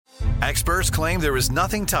Experts claim there is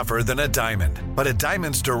nothing tougher than a diamond. But at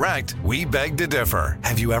Diamonds Direct, we beg to differ.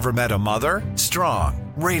 Have you ever met a mother?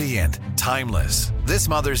 Strong, radiant, timeless. This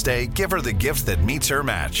Mother's Day, give her the gift that meets her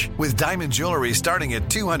match. With diamond jewelry starting at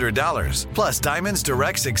 $200. Plus Diamonds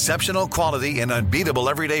Direct's exceptional quality and unbeatable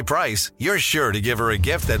everyday price, you're sure to give her a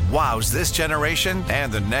gift that wows this generation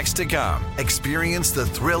and the next to come. Experience the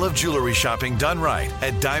thrill of jewelry shopping done right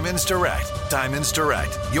at Diamonds Direct. Diamonds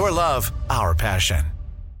Direct. Your love, our passion.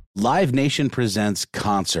 Live Nation presents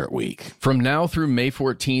Concert Week. From now through May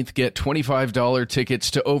 14th, get $25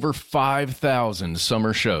 tickets to over 5,000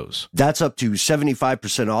 summer shows. That's up to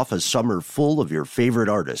 75% off a summer full of your favorite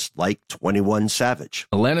artists, like 21 Savage,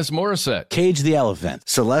 Alanis Morissette, Cage the Elephant,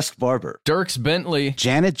 Celeste Barber, Dierks Bentley,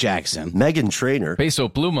 Janet Jackson, Meghan Trainor, Peso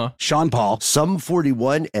Pluma, Sean Paul, Sum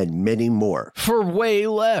 41, and many more. for way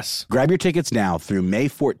less. Grab your tickets now through May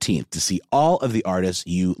 14th to see all of the artists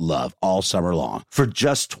you love all summer long. For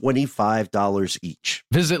just $25 each.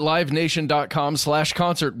 Visit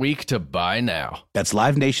livenation.com/Concert Week to buy now. That's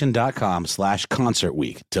livenation.com/Concert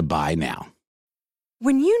Week to buy now.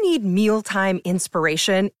 When you need mealtime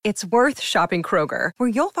inspiration, it's worth shopping Kroger, where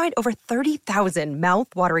you'll find over 30,000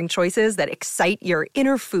 mouth-watering choices that excite your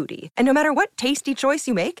inner foodie. And no matter what tasty choice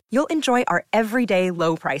you make, you'll enjoy our everyday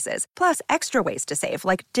low prices, plus extra ways to save,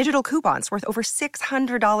 like digital coupons worth over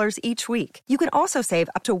 $600 each week. You can also save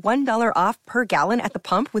up to $1 off per gallon at the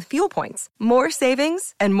pump with fuel points. More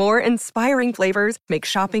savings and more inspiring flavors make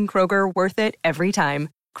shopping Kroger worth it every time.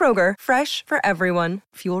 Kroger, fresh for everyone.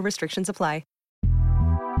 Fuel restrictions apply.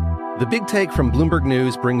 The Big Take from Bloomberg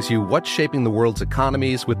News brings you what's shaping the world's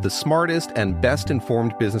economies with the smartest and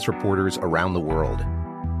best-informed business reporters around the world.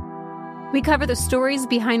 We cover the stories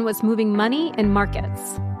behind what's moving money and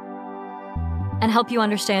markets, and help you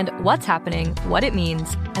understand what's happening, what it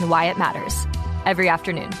means, and why it matters every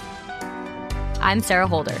afternoon. I'm Sarah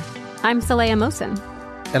Holder. I'm Saleha Mohsin.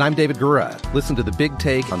 And I'm David Gura. Listen to The Big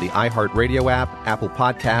Take on the iHeartRadio app, Apple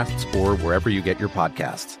Podcasts, or wherever you get your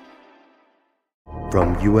podcasts.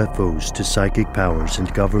 From UFOs to psychic powers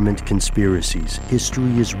and government conspiracies,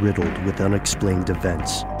 history is riddled with unexplained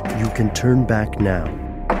events. You can turn back now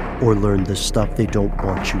or learn the stuff they don't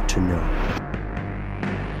want you to know.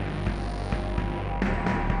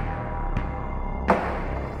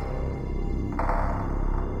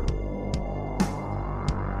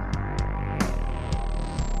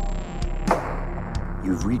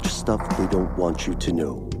 You've reached stuff they don't want you to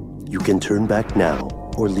know. You can turn back now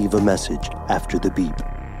or leave a message after the beep.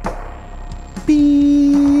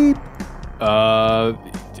 Beep! I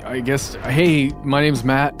guess, hey, my name's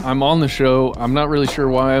Matt. I'm on the show. I'm not really sure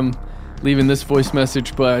why I'm leaving this voice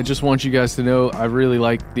message, but I just want you guys to know I really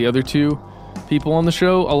like the other two people on the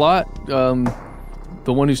show a lot.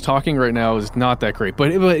 The one who's talking right now is not that great,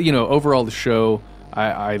 but you know, overall the show,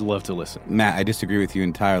 I love to listen. Matt, I disagree with you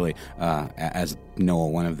entirely. As Noah,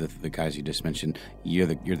 one of the guys you just mentioned, you're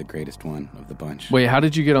the greatest one of the bunch. Wait, how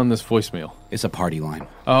did you get on this voicemail? It's a party line.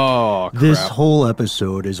 Oh, crap. This whole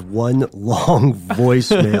episode is one long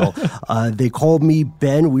voicemail. They called me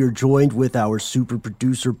Ben. We are joined with our super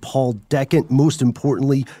producer, Paul Decant. Most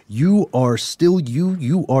importantly, you are still you.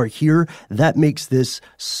 You are here. That makes this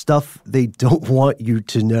stuff they don't want you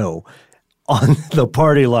to know on the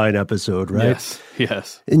Party Line episode, right?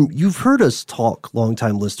 Yes. And you've heard us talk,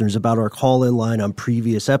 longtime listeners, about our call-in line on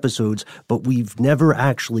previous episodes, but we've never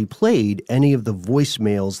actually played any of the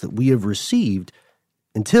voicemails that we have received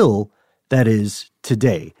until, that is,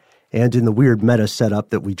 today. And in the weird meta setup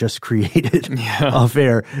that we just created off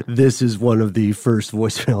air, this is one of the first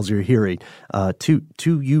voicemails you're hearing to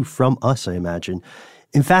you from us, I imagine.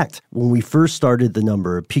 In fact, when we first started the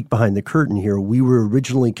number, a peek behind the curtain here, we were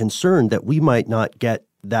originally concerned that we might not get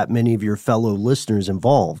that many of your fellow listeners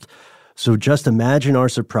involved. So just imagine our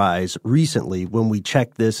surprise recently when we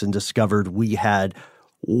checked this and discovered we had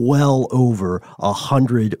well over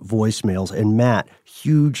 100 voicemails. And Matt,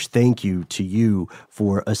 huge thank you to you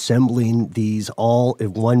for assembling these all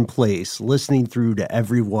in one place, listening through to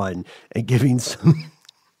everyone and giving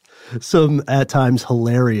some at times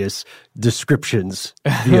hilarious descriptions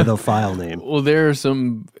via the file name. Well, there are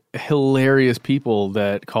some hilarious people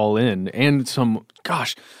that call in, and some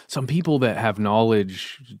people that have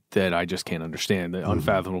knowledge that I just can't understand, the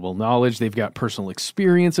unfathomable knowledge. They've got personal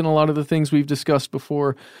experience in a lot of the things we've discussed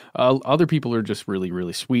before. Other people are just really,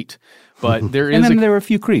 really sweet. But there is and then there were a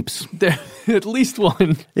few creeps. At least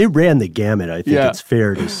one. It ran the gamut, I think it's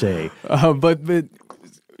fair to say. But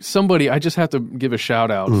somebody, I just have to give a shout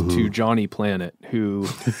out to Johnny Planet, who,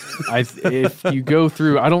 if you go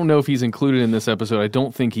through, I don't know if he's included in this episode. I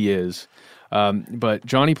don't think he is. But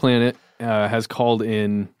Johnny Planet has called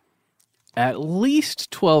in at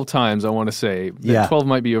least 12 times, I want to say. Yeah. 12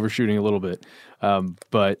 might be overshooting a little bit.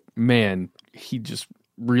 But man, he just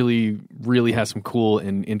really, really has some cool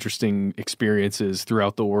and interesting experiences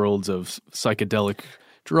throughout the worlds of psychedelic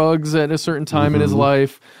drugs at a certain time in his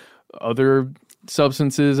life, other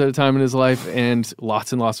substances at a time in his life, and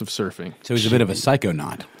lots of surfing. So he's a bit of a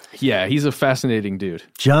psychonaut. Yeah, he's a fascinating dude.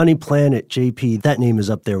 Johnny Planet, JP, that name is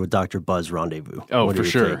up there with Dr. Buzz Rendezvous. Oh, What do for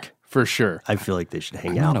you sure. think? For sure. I feel like they should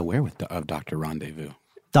hang I'm out. not aware of Dr. Rendezvous.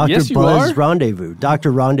 Dr. Yes, you Buzz are? Rendezvous.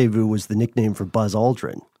 Dr. Rendezvous was the nickname for Buzz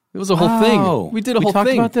Aldrin. It was a whole thing. We did a whole talked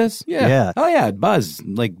thing about this? Yeah. Oh yeah, Buzz,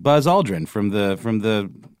 like Buzz Aldrin from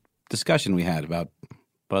the discussion we had about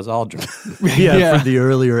Buzz Aldrin. Yeah, from the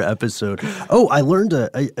earlier episode. Oh, I learned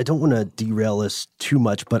I don't want to derail us too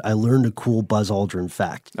much, but I learned a cool Buzz Aldrin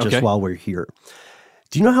fact just Okay. while we're here.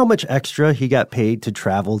 Do you know how much extra he got paid to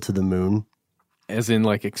travel to the moon? As in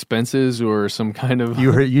like expenses or some kind of...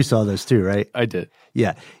 You saw this too, right? I did.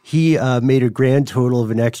 Yeah. He made a grand total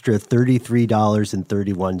of an extra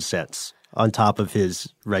 $33.31 on top of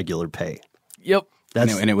his regular pay. Yep.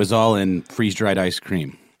 That's and it was all in freeze-dried ice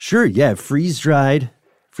cream. Sure, yeah, freeze-dried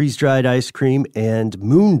ice cream and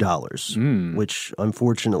moon dollars, which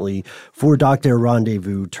unfortunately for Dr.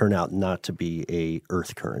 Rendezvous turn out not to be a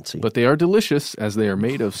Earth currency. But they are delicious as they are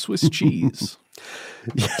made of Swiss cheese.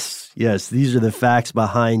 Yes, these are the facts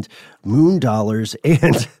behind moon dollars.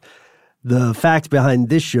 And the fact behind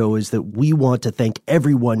this show is that we want to thank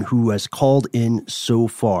everyone who has called in so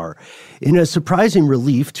far. In a surprising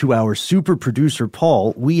relief to our super producer,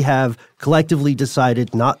 Paul, we have collectively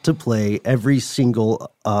decided not to play every single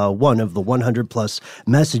one of the 100 plus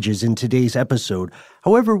messages in today's episode.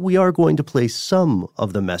 However, we are going to play some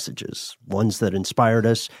of the messages, ones that inspired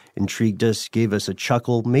us, intrigued us, gave us a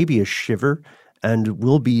chuckle, maybe a shiver, and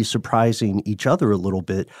we'll be surprising each other a little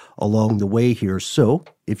bit along the way here. So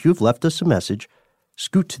if you've left us a message,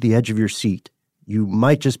 scoot to the edge of your seat. You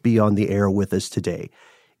might just be on the air with us today.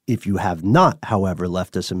 If you have not, however,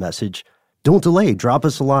 left us a message, don't delay. Drop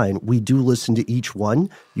us a line. We do listen to each one.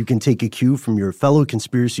 You can take a cue from your fellow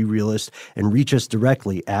conspiracy realist and reach us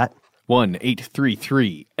directly at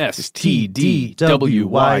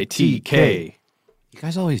 1-833-STDWYTK. You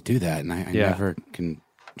guys always do that, and I never can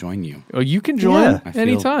join you. Oh, you can join I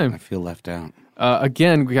anytime. feel left out.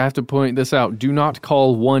 Again, we have to point this out. Do not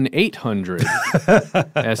call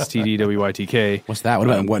 1-800-STDWYTK. What's that? What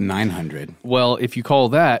about 1-900? Well, if you call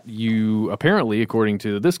that, you apparently, according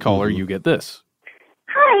to this caller, you get this.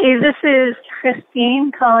 Hi, this is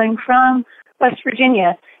Christine calling from West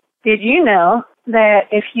Virginia. Did you know that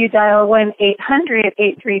if you dial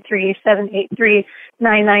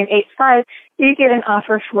 1-800-833-783-9985, you get an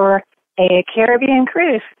offer for a Caribbean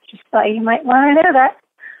cruise? Just thought you might want to know that.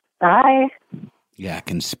 Bye. Yeah,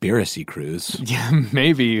 conspiracy cruise. Yeah,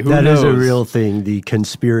 maybe. Who That knows? is a real thing, the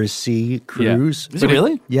conspiracy cruise. Is it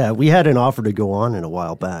really? Yeah, we had an offer to go on it a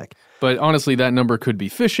while back. But honestly, that number could be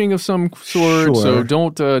phishing of some sort. Sure. So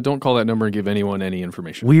don't call that number and give anyone any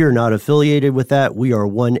information. We are not affiliated with that. We are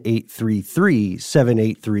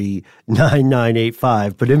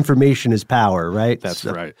 1-833-783-9985. But information is power, right? That's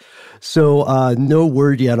right. So no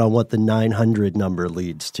word yet on what the 900 number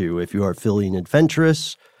leads to. If you are feeling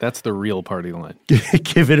adventurous, That's the real party line.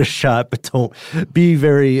 give it a shot, but don't be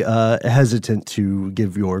very hesitant to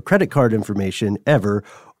give your credit card information ever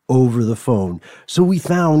over the phone. So we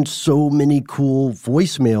found so many cool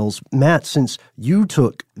voicemails. Matt, since you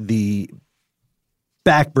took the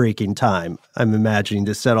backbreaking time, I'm imagining,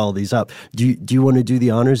 to set all these up, do you want to do the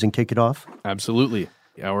honors and kick it off? Absolutely.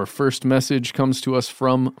 Our first message comes to us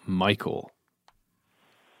from Michael.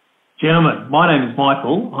 Gentlemen, my name is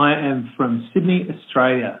Michael. I am from Sydney,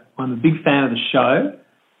 Australia. I'm a big fan of the show.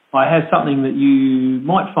 I have something that you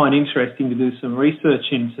might find interesting to do some research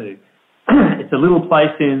into. It's a little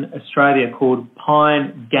place in Australia called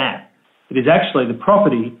Pine Gap. It is actually the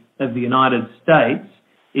property of the United States,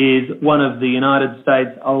 is one of the United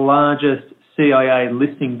States' largest CIA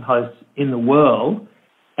listing posts in the world,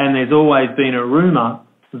 and there's always been a rumour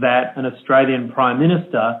that an Australian Prime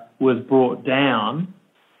Minister was brought down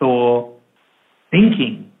for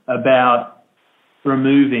thinking about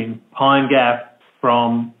removing Pine Gap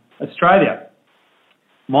from Australia.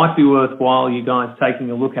 Might be worthwhile you guys taking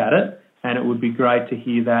a look at it, and it would be great to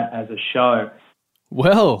hear that as a show.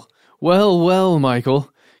 Well, Michael.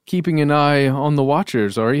 Keeping an eye on the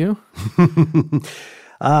watchers, are you?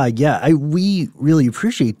 We really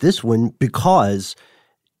appreciate this one because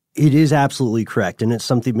it is absolutely correct. And it's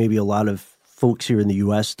something maybe a lot of folks here in the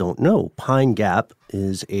U.S. don't know. Pine Gap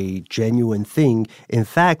is a genuine thing. In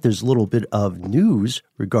fact, there's a little bit of news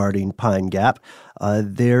regarding Pine Gap.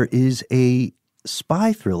 There is a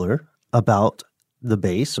spy thriller about the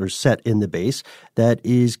base or set in the base that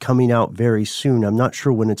is coming out very soon. I'm not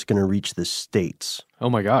sure when it's going to reach the States. Oh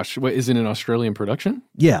my gosh. Wait, is it an Australian production?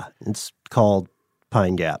 Yeah, it's called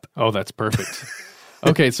Pine Gap. Oh, that's perfect.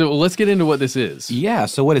 Okay, so let's get into what this is. Yeah,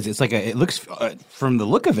 so what is it? It's like it looks, from the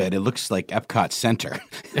look of it, it looks like Epcot Center.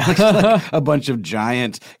 It looks like a bunch of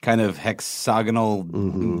giant kind of hexagonal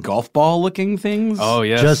golf ball looking things. Oh,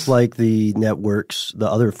 yes. Just like the networks, the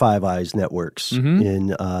other Five Eyes networks in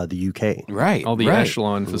the UK. Right. All the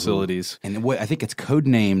Echelon facilities. And I think it's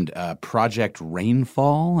codenamed Project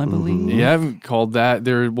Rainfall, I believe. You haven't called that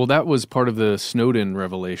there. Well, that was part of the Snowden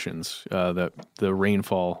revelations, that the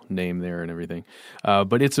Rainfall name there and everything.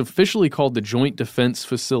 But it's officially called the Joint Defense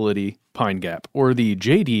Facility Pine Gap, or the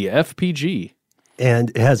JDFPG.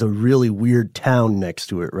 And it has a really weird town next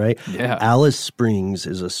to it, right? Yeah. Alice Springs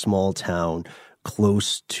is a small town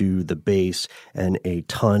close to the base, and a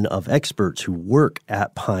ton of experts who work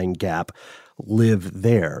at Pine Gap live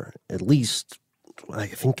there. At least, I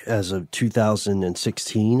think as of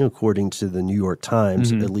 2016, according to the New York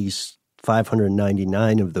Times, at least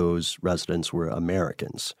 599 of those residents were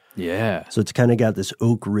Americans. Yeah. So it's kind of got this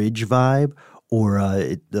Oak Ridge vibe, or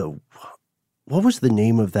what was the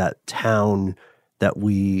name of that town that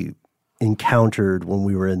we encountered when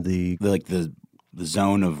we were in the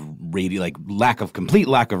zone of radio, complete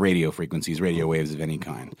lack of radio frequencies, radio waves of any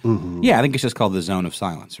kind. Yeah, I think it's just called the Zone of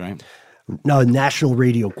Silence, right? No, National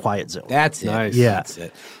Radio Quiet Zone. That's it. Nice. Yeah. That's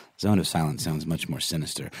it. Zone of Silence sounds much more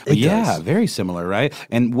sinister. It Yeah, does. very similar, right?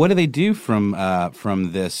 And what do they do from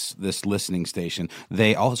this listening station?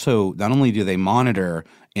 They also, not only do they monitor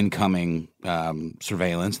incoming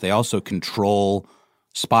surveillance, they also control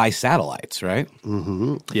spy satellites, right?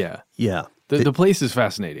 Yeah. Yeah. The place is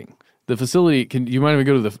fascinating. The facility, you mind if we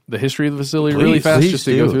go to the history of the facility Please, really fast please just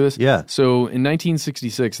to do. go through this? Yeah. So in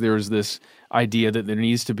 1966, there was this idea that there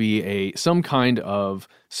needs to be some kind of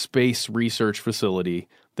space research facility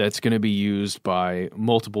that's going to be used by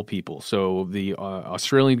multiple people. So the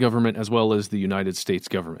Australian government as well as the United States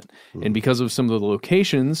government. And because of some of the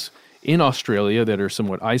locations in Australia that are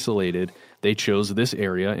somewhat isolated, they chose this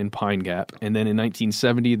area in Pine Gap. And then in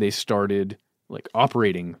 1970, they started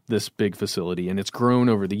operating this big facility, and it's grown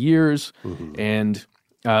over the years. And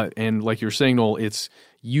like you're saying, Noel, its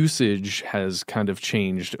usage has kind of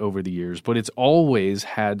changed over the years, but it's always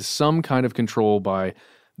had some kind of control by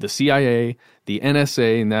the CIA, the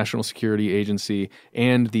NSA, National Security Agency,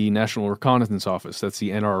 and the National Reconnaissance Office. That's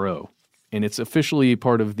the NRO. And it's officially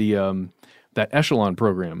part of the that Echelon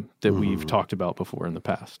program that we've talked about before in the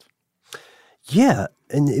past. Yeah,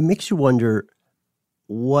 and it makes you wonder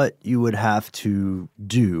what you would have to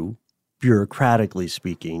do, bureaucratically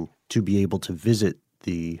speaking, to be able to visit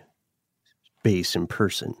the base in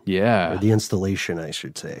person. Yeah. Or the installation, I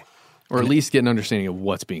should say. Or at least get an understanding of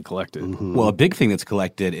what's being collected. Well, a big thing that's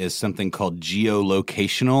collected is something called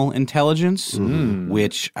geolocational intelligence,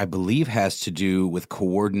 which I believe has to do with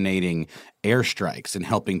coordinating airstrikes and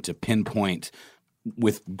helping to pinpoint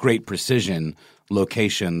with great precision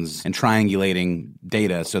locations and triangulating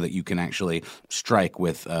data so that you can actually strike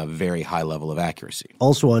with a very high level of accuracy.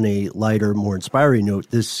 Also, on a lighter, more inspiring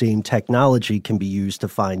note, this same technology can be used to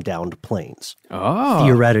find downed planes. Oh.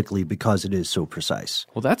 Theoretically, because it is so precise.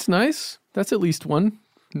 Well, that's nice. That's at least one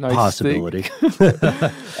nice Possibility.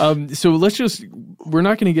 thing. So we're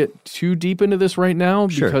not going to get too deep into this right now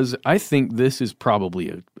because I think this is probably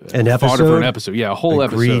An fodder episode? for an episode. Yeah, a whole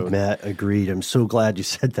Agreed, episode. Matt. Agreed. I'm so glad you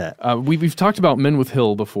said that. We've talked about Menwith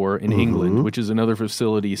Hill before in England, which is another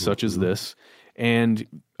facility such as this. And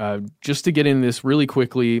just to get into this really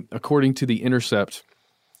quickly, according to The Intercept,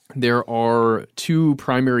 there are two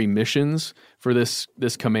primary missions for this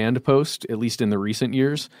command post, at least in the recent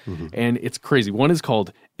years. And it's crazy. One is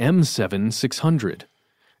called M7600.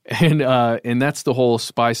 And that's the whole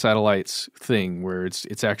spy satellites thing where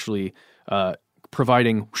it's actually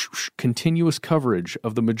providing continuous coverage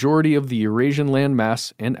of the majority of the Eurasian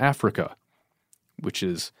landmass and Africa, which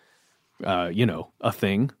is, a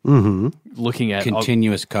thing. Looking at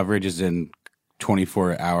Continuous coverage is in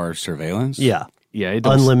 24-hour surveillance? Yeah. Yeah, it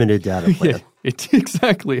don't Unlimited data plan. Yeah,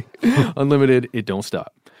 exactly. Unlimited, it don't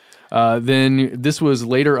stop. Then this was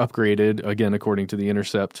later upgraded, again, according to The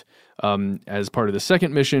Intercept, as part of the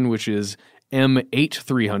second mission, which is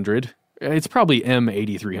M8300. It's probably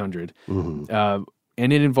M8300.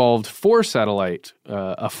 And it involved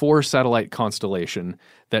a four-satellite constellation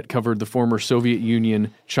that covered the former Soviet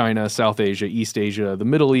Union, China, South Asia, East Asia, the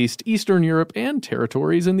Middle East, Eastern Europe, and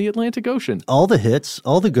territories in the Atlantic Ocean. All the hits,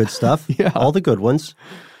 all the good stuff, all the good ones.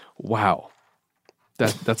 Wow.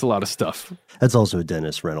 That's a lot of stuff. That's also a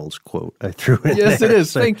Dennis Reynolds quote I threw in Yes, there. it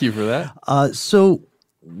is. So, Thank you for that. So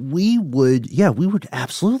we would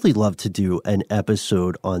absolutely love to do an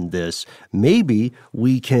episode on this. Maybe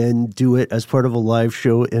we can do it as part of a live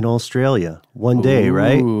show in Australia one day,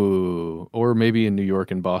 right? Or maybe in New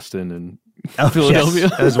York and Boston and Philadelphia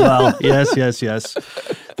yes, as well. Yes.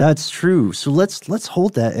 That's true. So let's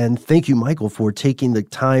hold that. And thank you, Michael, for taking the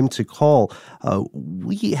time to call.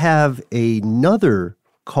 We have another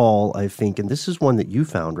call, I think, and this is one that you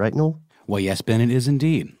found, right, Noel? Well, yes, Ben, it is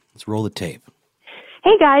indeed. Let's roll the tape.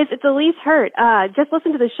 Hey, guys, it's Elise Hurt. Just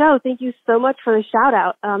listened to the show. Thank you so much for the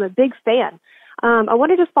shout-out. I'm a big fan. I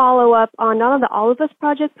wanted to follow up on not on the All of Us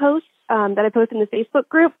Project posts that I posted in the Facebook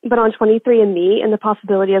group, but on 23andMe and the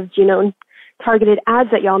possibility of genome-targeted ads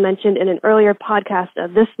that y'all mentioned in an earlier podcast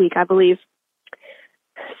of this week, I believe.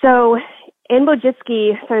 So Ann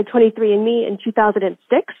Wojcicki started 23andMe in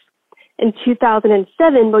 2006. In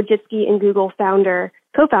 2007, Wojcicki and Google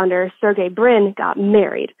co-founder Sergey Brin got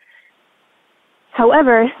married.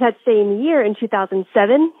 However, that same year in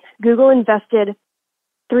 2007, Google invested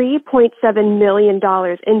 $3.7 million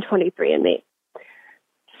in 23andMe.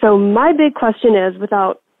 So my big question is,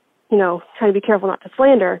 without, trying to be careful not to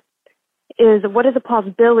slander, is what is the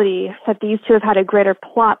possibility that these two have had a greater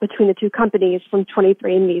plot between the two companies from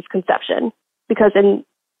 23andMe's conception? Because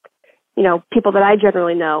people that I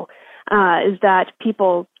generally know, is that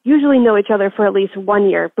people usually know each other for at least 1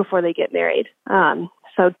 year before they get married.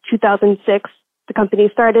 So 2006, the company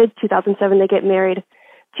started. 2007, they get married.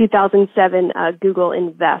 2007, Google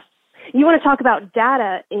invests. You want to talk about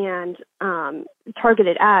data and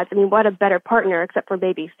targeted ads. I mean, what a better partner, except for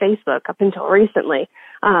maybe Facebook up until recently,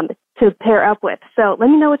 to pair up with. So let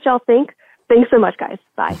me know what y'all think. Thanks so much, guys.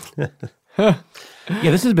 Bye.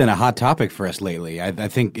 Yeah, this has been a hot topic for us lately. I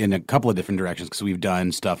think in a couple of different directions, because we've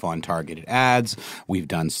done stuff on targeted ads. We've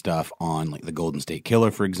done stuff on like the Golden State Killer,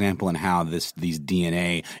 for example, and how these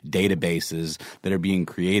DNA databases that are being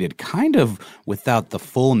created kind of without the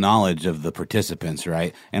full knowledge of the participants,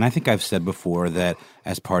 right? And I think I've said before that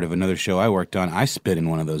as part of another show I worked on, I spit in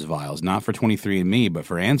one of those vials, not for 23andMe, but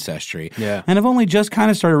for Ancestry. Yeah. And I've only just kind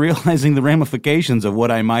of started realizing the ramifications of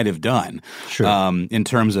what I might have done. Sure. In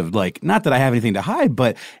terms of like, not that I have anything to hide,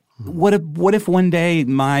 but what if one day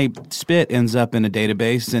my spit ends up in a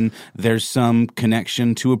database and there's some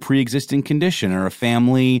connection to a pre-existing condition or a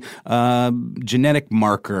family genetic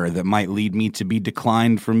marker that might lead me to be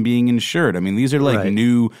declined from being insured? I mean, these are like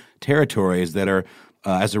new territories that are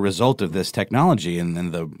as a result of this technology and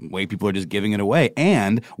then the way people are just giving it away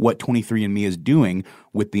and what 23andMe is doing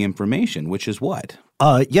with the information, which is what?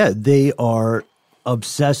 They are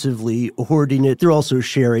obsessively hoarding it. They're also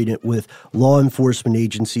sharing it with law enforcement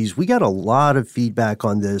agencies. We got a lot of feedback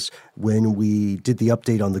on this when we did the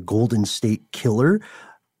update on the Golden State Killer.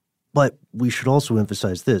 But we should also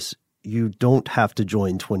emphasize this. You don't have to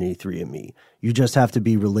join 23andMe. You just have to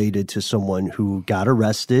be related to someone who got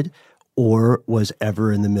arrested or was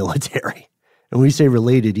ever in the military. And when we say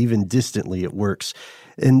related, even distantly, it works.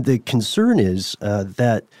 And the concern is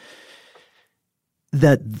that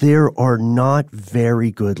there are not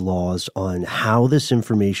very good laws on how this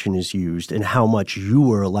information is used and how much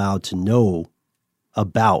you are allowed to know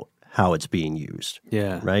about how it's being used.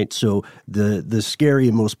 Yeah. Right? So the scary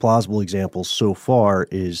and most plausible example so far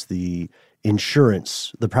is the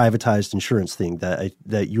insurance, the privatized insurance thing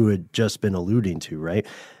that you had just been alluding to, right?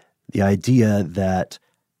 The idea that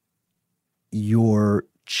your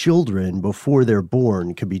children, before they're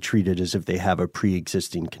born, could be treated as if they have a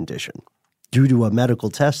pre-existing condition due to a medical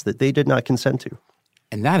test that they did not consent to.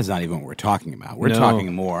 And that is not even what we're talking about. We're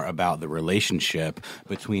talking more about the relationship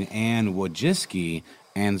between Ann Wojcicki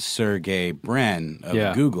and Sergey Brin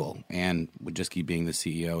of Google, and Wojcicki being the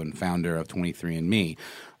CEO and founder of 23andMe.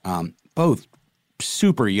 Both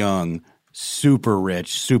super young, super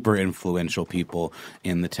rich, super influential people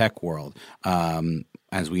in the tech world.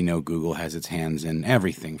 As we know, Google has its hands in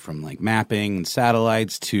everything from like mapping and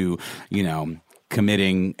satellites to,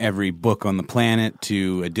 committing every book on the planet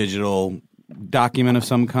to a digital document of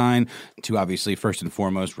some kind to obviously first and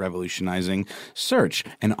foremost revolutionizing search.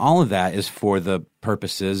 And all of that is for the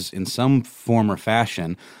purposes in some form or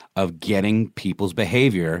fashion of getting people's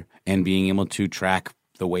behavior and being able to track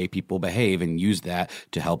the way people behave and use that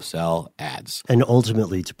to help sell ads. And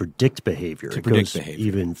ultimately to predict behavior. It goes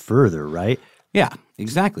even further, right? Yeah,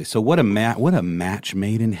 exactly. So what a match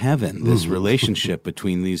made in heaven, this relationship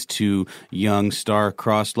between these two young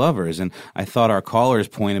star-crossed lovers. And I thought our caller's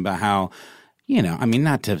point about how,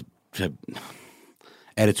 not to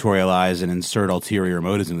editorialize and insert ulterior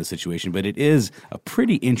motives in the situation, but it is a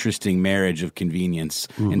pretty interesting marriage of convenience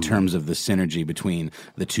in terms of the synergy between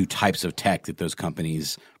the two types of tech that those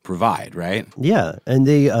companies provide, right? Yeah, and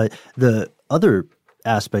they the other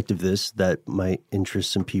aspect of this that might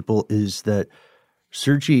interest some people is that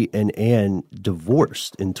Sergey and Anne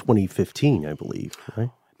divorced in 2015, I believe, right?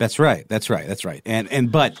 That's right.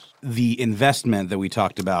 But the investment that we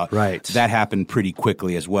talked about, that happened pretty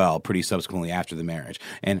quickly as well, pretty subsequently after the marriage.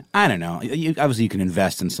 And I don't know. Obviously, you can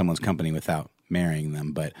invest in someone's company without marrying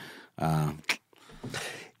them, but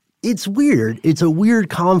it's weird. It's a weird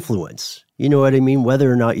confluence. You know what I mean?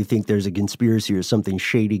 Whether or not you think there's a conspiracy or something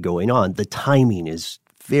shady going on, the timing is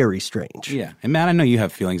very strange. Yeah. And Matt, I know you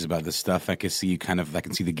have feelings about this stuff. I can see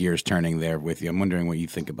the gears turning there with you. I'm wondering what you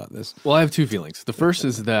think about this. Well, I have two feelings. The first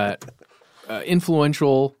is that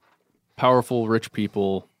influential, powerful, rich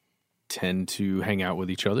people tend to hang out with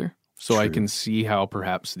each other. So I can see how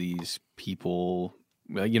perhaps these people,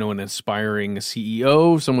 an aspiring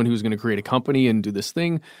CEO, someone who's going to create a company and do this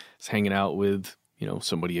thing, is hanging out with,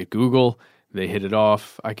 somebody at Google. They hit it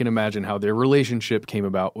off. I can imagine how their relationship came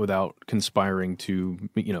about without conspiring to,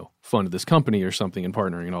 fund this company or something and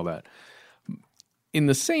partnering and all that. In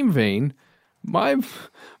the same vein, my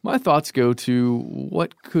thoughts go to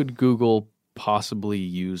what could Google possibly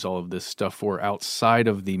use all of this stuff for outside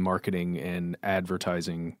of the marketing and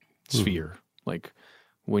advertising sphere? Like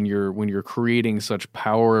when you're creating such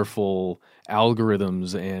powerful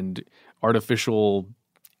algorithms and artificial,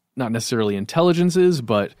 not necessarily intelligences,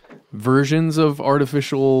 but versions of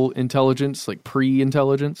artificial intelligence, like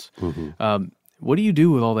pre-intelligence. What do you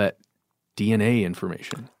do with all that DNA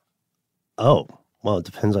information? Oh, well, it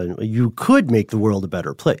depends on. You could make the world a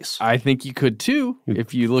better place. I think you could too.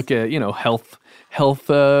 If you look at, health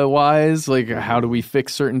wise, like how do we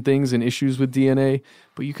fix certain things and issues with DNA?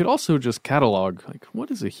 But you could also just catalog, like,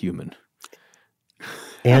 what is a human?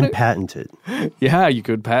 And patent it. Yeah, you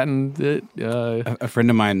could patent it. A friend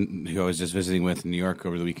of mine who I was just visiting with in New York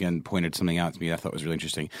over the weekend pointed something out to me that I thought was really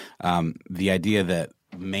interesting. The idea that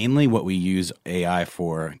mainly what we use AI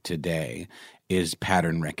for today is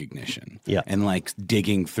pattern recognition. Yeah. And like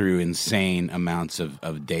digging through insane amounts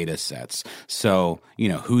of data sets. So,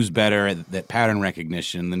 who's better at that pattern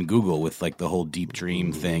recognition than Google with like the whole Deep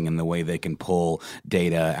Dream thing and the way they can pull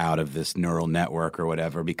data out of this neural network or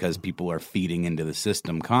whatever because people are feeding into the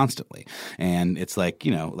system constantly. And it's like,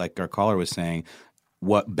 like our caller was saying,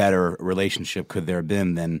 what better relationship could there have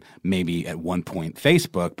been than maybe at one point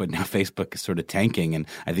Facebook, but now Facebook is sort of tanking, and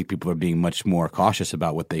I think people are being much more cautious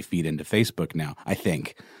about what they feed into Facebook now, I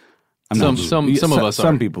think. Some of us are.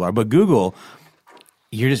 Some people are. But Google,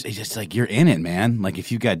 it's just like you're in it, man. Like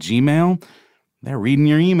if you've got Gmail, they're reading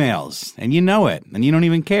your emails, and you know it, and you don't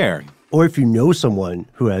even care. Or if you know someone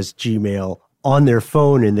who has Gmail on their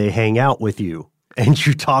phone and they hang out with you and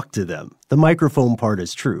you talk to them, the microphone part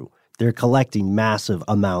is true. They're collecting massive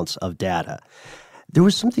amounts of data. There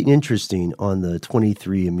was something interesting on the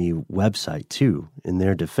 23andMe website, too. In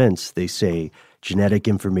their defense, they say genetic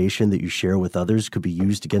information that you share with others could be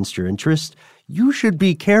used against your interest. You should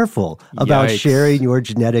be careful about sharing your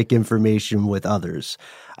genetic information with others.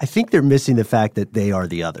 I think they're missing the fact that they are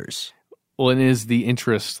the others. Well, and is the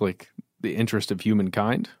interest like the interest of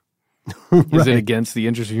humankind? Is it against the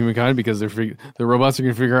interest of humankind because the robots are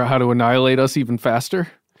going to figure out how to annihilate us even faster?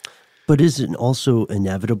 But is it also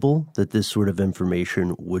inevitable that this sort of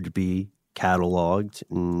information would be cataloged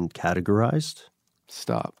and categorized?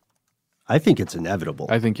 Stop. I think it's inevitable.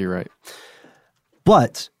 I think you're right.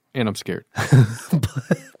 And I'm scared.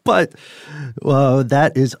 But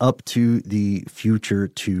that is up to the future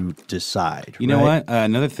to decide. You know what?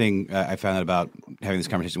 Another thing I found out about having this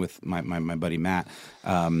conversation with my buddy Matt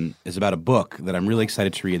is about a book that I'm really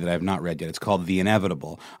excited to read that I have not read yet. It's called The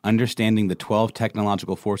Inevitable, Understanding the 12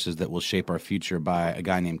 Technological Forces That Will Shape Our Future by a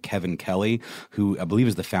guy named Kevin Kelly, who I believe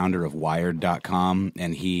is the founder of Wired.com.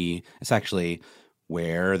 And it's actually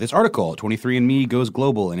where this article, 23andMe Goes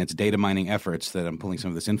Global, and its data mining efforts that I'm pulling some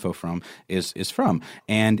of this info from is from.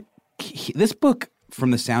 And this book,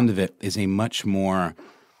 from the sound of it, is a much more,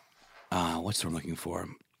 what's the word I'm looking for?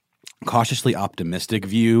 Cautiously optimistic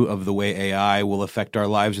view of the way AI will affect our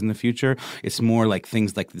lives in the future. It's more like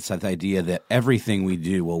things like this idea that everything we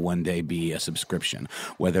do will one day be a subscription,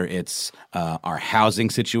 whether it's our housing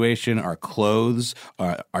situation, our clothes,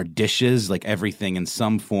 our dishes, like everything in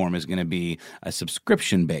some form is going to be a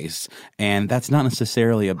subscription base. And that's not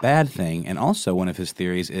necessarily a bad thing. And also one of his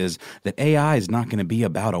theories is that AI is not going to be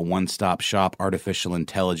about a one-stop shop, artificial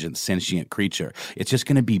intelligence, sentient creature. It's just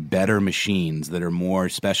going to be better machines that are more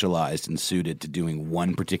specialized and suited to doing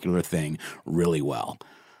one particular thing really well.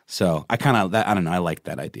 So I don't know, I like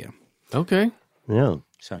that idea. Okay. Yeah.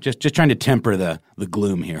 So just trying to temper the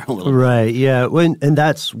gloom here a little bit. Right, yeah. And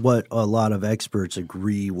that's what a lot of experts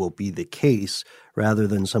agree will be the case rather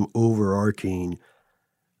than some overarching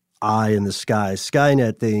eye in the sky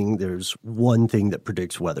Skynet thing, there's one thing that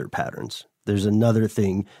predicts weather patterns. There's another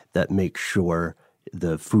thing that makes sure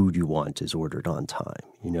the food you want is ordered on time,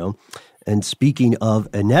 you know? And speaking of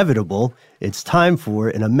inevitable, it's time for,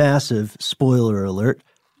 in a massive spoiler alert,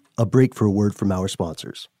 a break for a word from our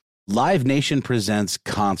sponsors. Live Nation presents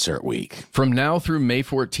Concert Week. From now through May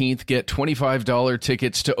 14th, get $25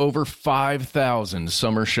 tickets to over 5,000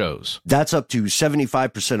 summer shows. That's up to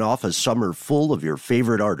 75% off a summer full of your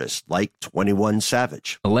favorite artists, like 21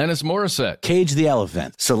 Savage, Alanis Morissette, Cage the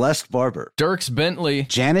Elephant, Celeste Barber, Dierks Bentley,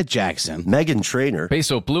 Janet Jackson, Meghan Trainor,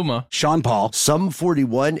 Peso Pluma, Sean Paul, Sum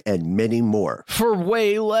 41, and many more. For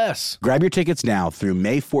way less. Grab your tickets now through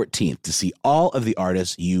May 14th to see all of the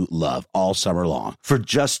artists you love all summer long. For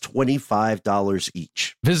just $25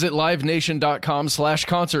 each. Visit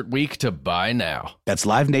livenation.com/concert week to buy now. That's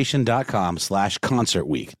livenation.com/concert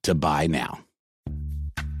week to buy now.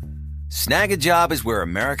 Snag a Job is where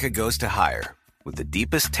America goes to hire, with the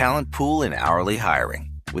deepest talent pool in hourly hiring.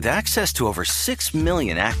 With access to over 6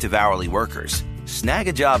 million active hourly workers, Snag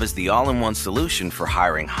a Job is the all-in-one solution for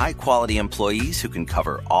hiring high-quality employees who can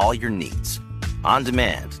cover all your needs. On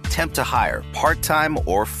demand, temp to hire, part-time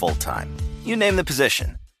or full-time. You name the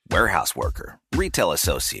position. Warehouse worker, retail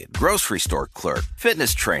associate, grocery store clerk,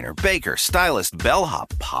 fitness trainer, baker, stylist, bellhop,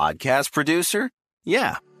 podcast producer.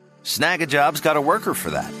 Yeah, Snag a Job's got a worker for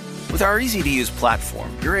that. With our easy-to-use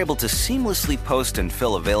platform, you're able to seamlessly post and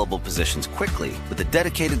fill available positions quickly with a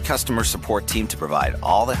dedicated customer support team to provide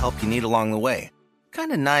all the help you need along the way.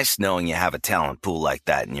 Kind of nice knowing you have a talent pool like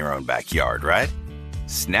that in your own backyard, right?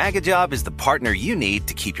 Snag a Job is the partner you need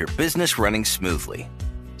to keep your business running smoothly.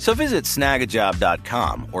 So visit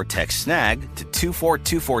snagajob.com or text SNAG to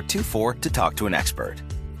 242424 to talk to an expert.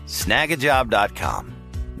 Snagajob.com,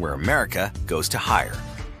 where America goes to hire.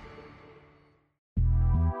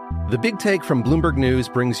 The Big Take from Bloomberg News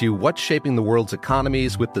brings you what's shaping the world's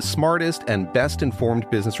economies with the smartest and best-informed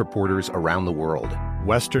business reporters around the world.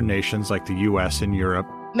 Western nations like the U.S. and Europe.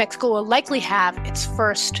 Mexico will likely have its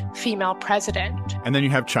first female president. And then you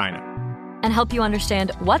have China. And help you understand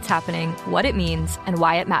what's happening, what it means, and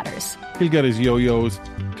why it matters. He'll get his yo-yos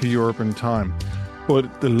to Europe in time.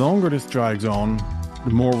 But the longer this drags on, the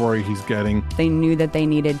more worry he's getting. They knew that they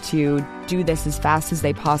needed to do this as fast as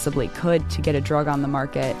they possibly could to get a drug on the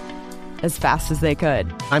market as fast as they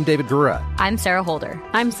could. I'm David Gura. I'm Sarah Holder.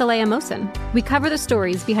 I'm Saleha Mohsen. We cover the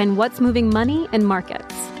stories behind what's moving money and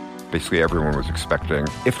markets. Basically, everyone was expecting,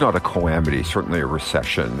 if not a calamity, certainly a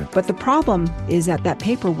recession. But the problem is that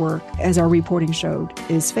paperwork, as our reporting showed,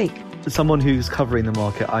 is fake. As someone who's covering the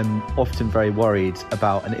market, I'm often very worried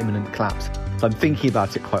about an imminent collapse. So I'm thinking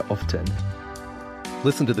about it quite often.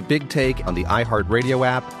 Listen to The Big Take on the iHeartRadio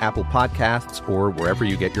app, Apple Podcasts, or wherever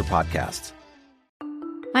you get your podcasts.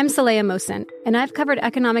 I'm Saleha Mohsen, and I've covered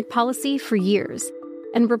economic policy for years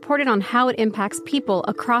and reported on how it impacts people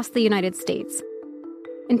across the United States.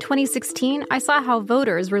 In 2016, I saw how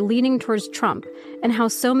voters were leaning towards Trump and how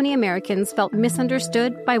so many Americans felt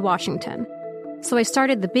misunderstood by Washington. So I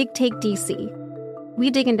started the Big Take DC. We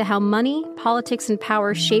dig into how money, politics, and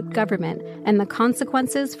power shape government and the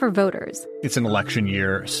consequences for voters. It's an election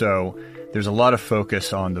year, so there's a lot of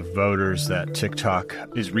focus on the voters that TikTok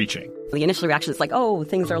is reaching. The initial reaction is like, oh,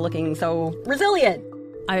 things are looking so resilient.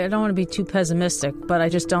 I don't want to be too pessimistic, but I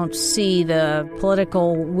just don't see the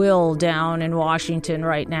political will down in Washington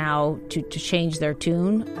right now to change their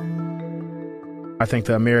tune. I think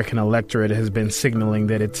the American electorate has been signaling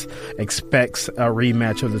that it expects a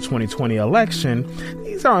rematch of the 2020 election.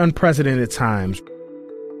 These are unprecedented times.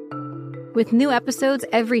 With new episodes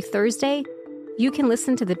every Thursday, you can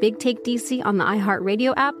listen to the Big Take DC on the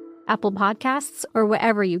iHeartRadio app, Apple Podcasts, or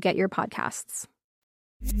wherever you get your podcasts.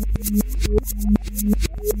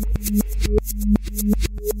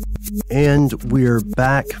 And we're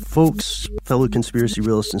back, folks, fellow conspiracy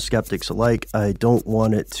realists and skeptics alike. I don't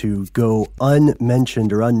want it to go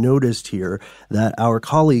unmentioned or unnoticed here that our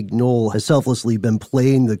colleague Noel has selflessly been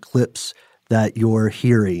playing the clips that you're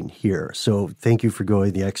hearing here. So thank you for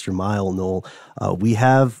going the extra mile, Noel. We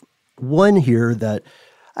have one here that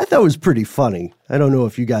I thought was pretty funny. I don't know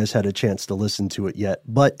if you guys had a chance to listen to it yet,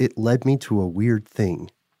 but it led me to a weird thing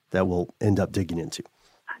that we'll end up digging into.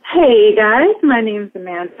 Hey guys, my name's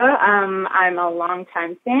Amanda. I'm a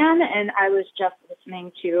longtime fan, and I was just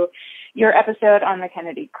listening to your episode on the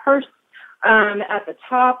Kennedy curse. At the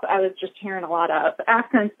top, I was just hearing a lot of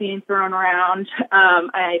accents being thrown around.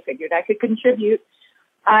 I figured I could contribute.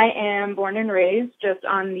 I am born and raised just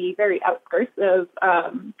on the very outskirts of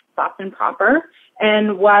Boston proper.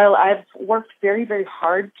 And while I've worked very, very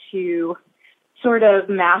hard to sort of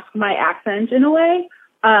mask my accent in a way,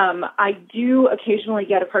 I do occasionally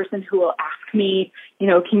get a person who will ask me,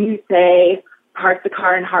 can you say park the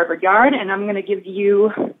car in Harvard Yard? And I'm going to give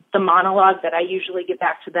you the monologue that I usually give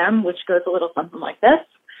back to them, which goes a little something like this.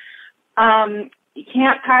 You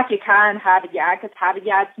can't park your car in Harvard Yard because Harvard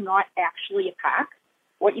Yard's not actually a park.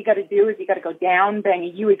 What you got to do is you got to go down, bang a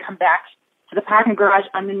U, and come back to the parking garage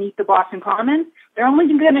underneath the Boston Commons. They're only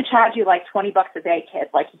going to charge you like $20 a day, kid.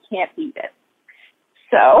 Like, you can't beat it.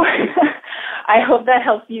 So I hope that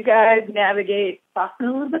helps you guys navigate Boston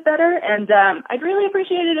a little bit better. And I'd really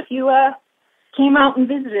appreciate it if you came out and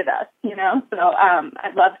visited us, So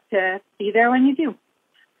I'd love to be there when you do.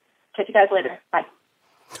 Catch you guys later. Bye.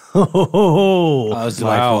 Oh, that was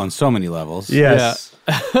delightful on so many levels. Yes.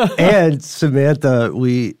 And Samantha,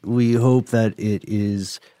 we hope that it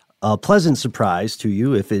is a pleasant surprise to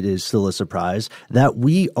you, if it is still a surprise, that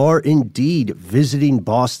we are indeed visiting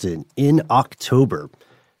Boston in October.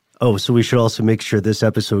 Oh, so we should also make sure this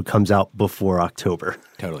episode comes out before October.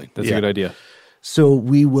 Totally. That's a good idea. So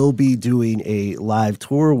we will be doing a live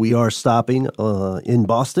tour. We are stopping in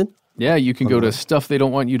Boston. Yeah, you can go to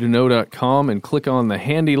stufftheydon'twantyoutoKnow.com and click on the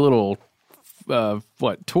handy little,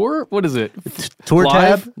 tour? What is it? Tour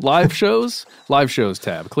tab? Live shows? Live shows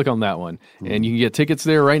tab. Click on that one. And you can get tickets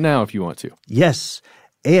there right now if you want to. Yes.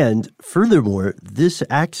 And furthermore, this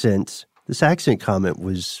accent comment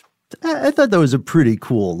was, I thought that was a pretty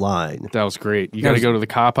cool line. That was great. You got to go to the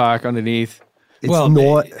car park underneath. I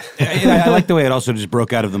like the way it also just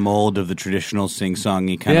broke out of the mold of the traditional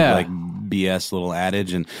sing-songy kind of like BS little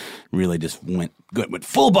adage and really just went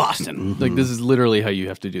full Boston. Like, this is literally how you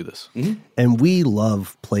have to do this. Mm-hmm. And we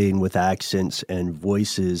love playing with accents and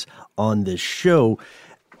voices on this show.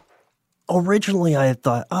 Originally, I had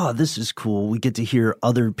thought, this is cool. We get to hear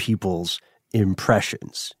other people's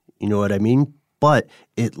impressions. You know what I mean? But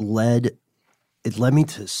it led me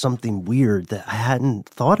to something weird that I hadn't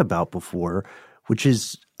thought about before, which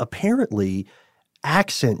is apparently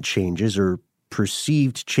accent changes or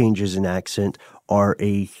perceived changes in accent are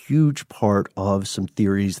a huge part of some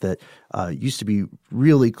theories that used to be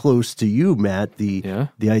really close to you, Matt, the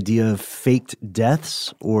idea of faked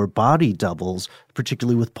deaths or body doubles,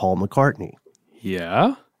 particularly with Paul McCartney.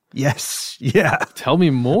 Yeah? Yes. Yeah. Tell me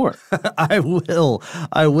more. I will.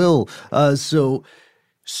 So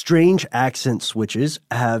strange accent switches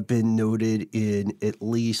have been noted in at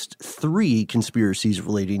least 3 conspiracies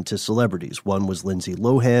relating to celebrities. One was Lindsay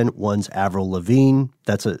Lohan, one's Avril Lavigne.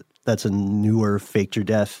 That's a newer faked your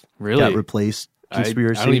death. Really? Got replaced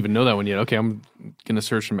conspiracy. I don't even know that one yet. Okay, I'm going to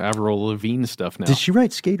search some Avril Lavigne stuff now. Did she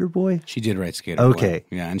write Skater Boy? She did write Skater Boy. Okay.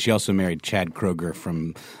 Yeah, and she also married Chad Kroeger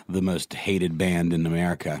from the most hated band in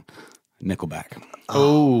America, Nickelback.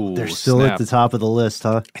 Oh, they're still at the top of the list,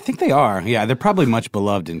 huh? I think they are. Yeah, they're probably much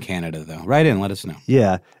beloved in Canada, though. Write in, let us know.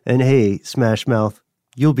 Yeah, and hey, Smash Mouth,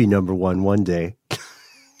 you'll be number 1 one day.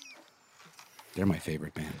 They're my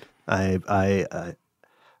favorite band.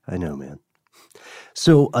 I know, man.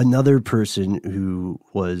 So another person who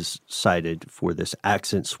was cited for this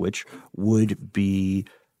accent switch would be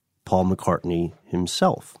Paul McCartney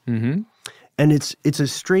himself. Mm-hmm. And it's a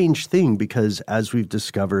strange thing because, as we've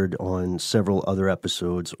discovered on several other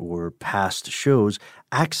episodes or past shows,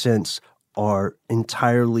 accents are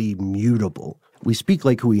entirely mutable. We speak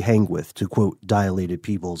like who we hang with, to quote Dilated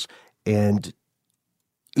Peoples. And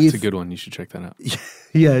that's a good one. You should check that out.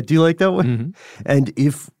 Yeah, do you like that one? Mm-hmm. And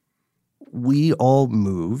if we all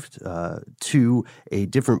moved to a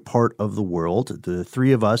different part of the world, the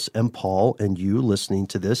 3 of us and Paul and you listening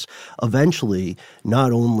to this, eventually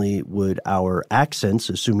not only would our accents,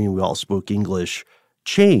 assuming we all spoke English,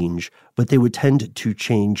 change, but they would tend to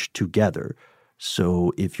change together.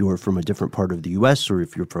 So if you're from a different part of the U.S. or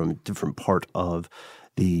if you're from a different part of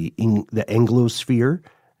the Anglosphere,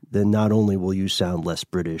 then not only will you sound less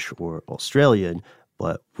British or Australian,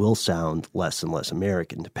 but will sound less and less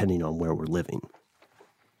American depending on where we're living.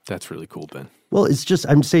 That's really cool, Ben. Well,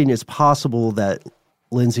 I'm saying it's possible that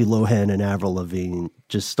Lindsay Lohan and Avril Lavigne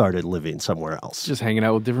just started living somewhere else. Just hanging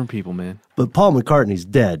out with different people, man. But Paul McCartney's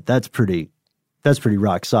dead. That's pretty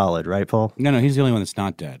rock solid, right, Paul? No, he's the only one that's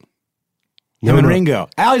not dead. Him and Ringo.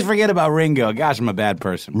 I always forget about Ringo. Gosh, I'm a bad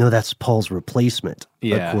person. No, that's Paul's replacement,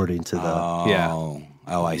 yeah. According to the...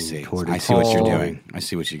 Oh, I see. I see what you're doing. I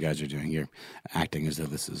see what you guys are doing. You're acting as though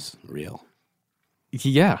this is real.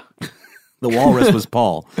 Yeah. The walrus was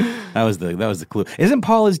Paul. That was the clue. Isn't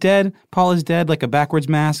Paul is dead? Paul is dead, like a backwards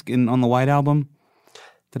mask on the White Album?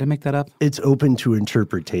 Did I make that up? It's open to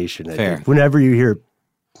interpretation. I Fair. think. Whenever you hear...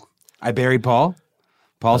 I buried Paul?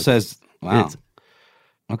 Paul says... Wow.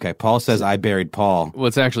 Okay, Paul says I buried Paul. Well,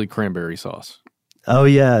 it's actually cranberry sauce. Oh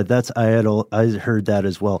yeah, I heard that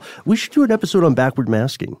as well. We should do an episode on backward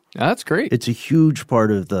masking. That's great. It's a huge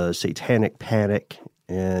part of the satanic panic,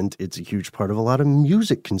 and it's a huge part of a lot of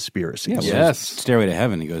music conspiracies. Yeah, yes. Stairway to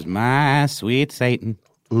Heaven. He goes, "My sweet Satan."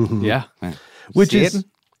 Mm-hmm. Yeah. Which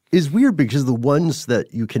is weird because the ones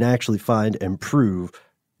that you can actually find and prove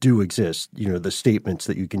do exist, the statements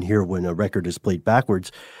that you can hear when a record is played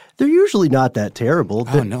backwards, they're usually not that terrible.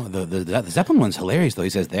 Oh, no. The Zeppelin one's hilarious, though. He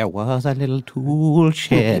says, "There was a little tool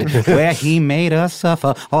shed where he made us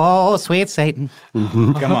suffer. Oh, sweet Satan."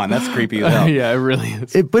 Mm-hmm. Come on, that's creepy as hell. Yeah, it really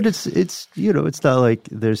is. But it's not like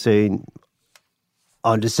they're saying,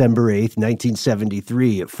 on December 8th,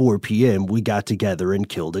 1973 at 4 p.m., we got together and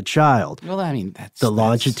killed a child. Well, I mean, that's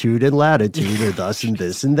longitude and latitude are thus and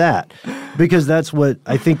this and that. Because that's what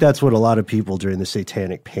a lot of people during the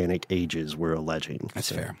satanic panic ages were alleging.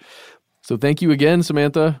 That's fair. So thank you again,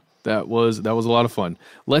 Samantha. That was a lot of fun.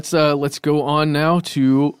 Let's go on now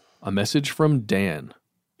to a message from Dan.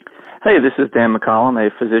 Hey, this is Dan McCollum, a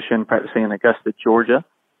physician practicing in Augusta, Georgia.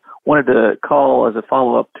 Wanted to call as a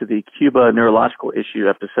follow-up to the Cuba neurological issue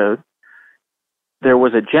episode. There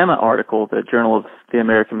was a JAMA article, the Journal of the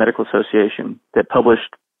American Medical Association, that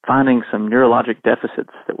published finding some neurologic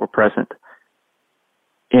deficits that were present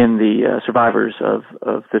in the survivors of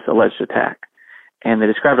this alleged attack. And they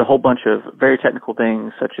described a whole bunch of very technical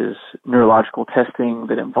things, such as neurological testing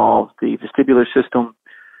that involved the vestibular system,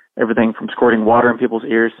 everything from squirting water in people's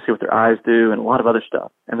ears to see what their eyes do, and a lot of other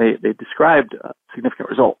stuff. And they described significant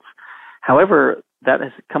results. However, that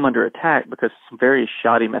has come under attack because of some very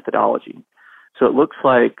shoddy methodology. So it looks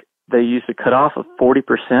like they used a cutoff of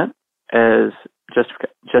 40% as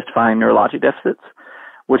justifying neurologic deficits,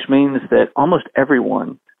 which means that almost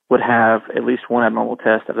everyone would have at least one abnormal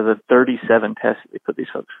test out of the 37 tests that they put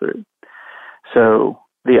these folks through. So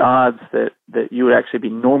the odds that you would actually be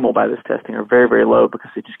normal by this testing are very, very low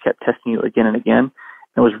because they just kept testing you again and again.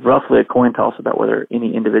 It was roughly a coin toss about whether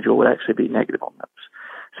any individual would actually be negative on those.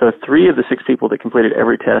 So 3 of the 6 people that completed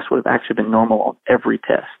every test would have actually been normal on every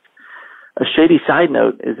test. A shady side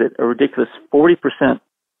note is that a ridiculous 40%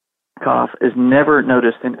 cutoff is never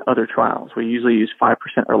noticed in other trials. We usually use 5%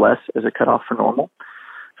 or less as a cutoff for normal.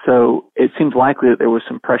 So it seems likely that there was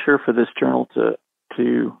some pressure for this journal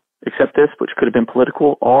to accept this, which could have been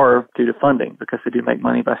political or due to funding, because they do make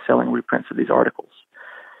money by selling reprints of these articles.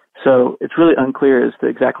 So it's really unclear as to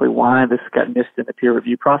exactly why this got missed in the peer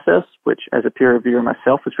review process, which as a peer reviewer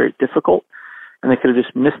myself was very difficult. And they could have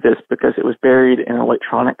just missed this because it was buried in an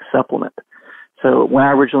electronic supplement. So when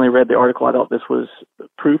I originally read the article, I thought this was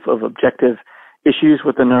proof of objective issues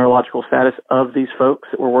with the neurological status of these folks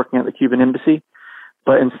that were working at the Cuban embassy.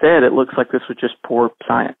 But instead, it looks like this was just poor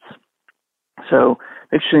science. So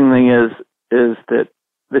the interesting thing is that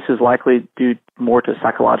this is likely due more to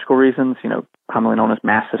psychological reasons, commonly known as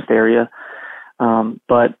mass hysteria.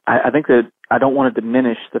 But I think that I don't want to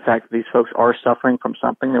diminish the fact that these folks are suffering from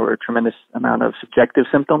something. There were a tremendous amount of subjective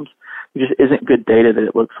symptoms. It just isn't good data that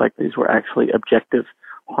it looks like these were actually objective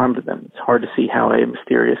harm to them. It's hard to see how a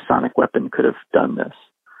mysterious sonic weapon could have done this.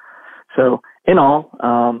 So in all,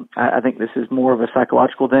 I think this is more of a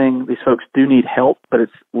psychological thing. These folks do need help, but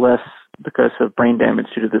it's less because of brain damage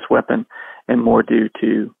due to this weapon and more due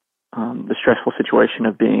to the stressful situation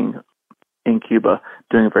of being in Cuba,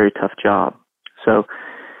 doing a very tough job. So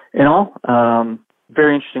in all,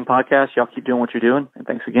 very interesting podcast. Y'all keep doing what you're doing, and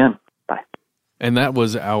thanks again. Bye. And that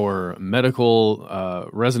was our medical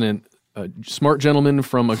resident smart gentleman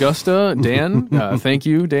from Augusta, Dan. Thank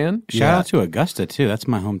you, Dan. Shout out to Augusta, too. That's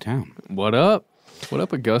my hometown. What up? What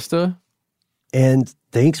up, Augusta? And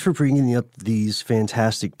thanks for bringing up these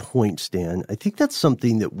fantastic points, Dan. I think that's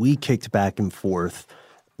something that we kicked back and forth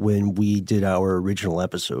when we did our original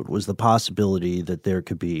episode, was the possibility that there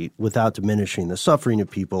could be, without diminishing the suffering of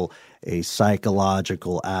people, a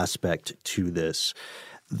psychological aspect to this.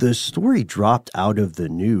 The story dropped out of the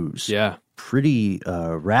news pretty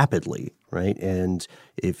rapidly, right? And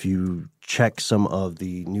if you check some of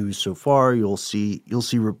the news so far, you'll see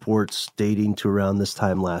reports dating to around this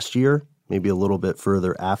time last year, maybe a little bit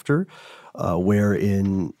further after,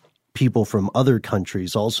 wherein people from other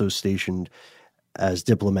countries also stationed as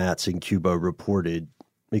diplomats in Cuba reported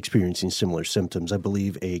experiencing similar symptoms. I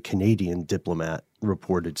believe a Canadian diplomat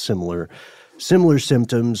reported similar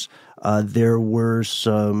symptoms. There were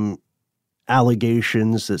some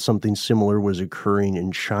allegations that something similar was occurring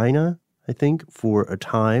in China, I think, for a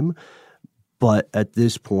time. But at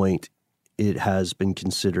this point, it has been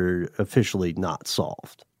considered officially not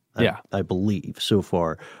solved. I believe so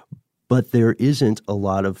far. But there isn't a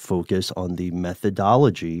lot of focus on the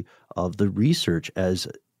methodology of the research, as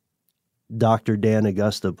Dr. Dan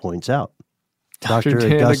Augusta points out. Dr.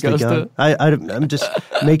 Augusta Gunn? I'm just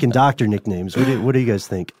making doctor nicknames. What do you guys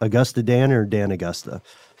think? Augusta Dan or Dan Augusta?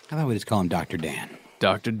 How about we just call him Dr. Dan?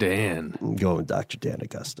 Dr. Dan. I'm going with Dr. Dan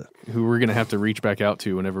Augusta. Who we're going to have to reach back out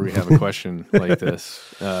to whenever we have a question like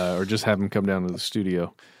this, or just have him come down to the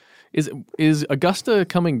studio. Is Augusta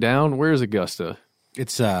coming down? Where is Augusta?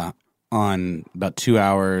 It's on about 2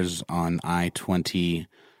 hours on I-20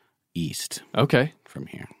 East. Okay. From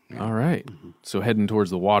here. Yeah. All right. So heading towards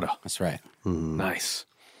the water. That's right. Nice.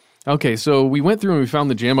 Okay, so we went through and we found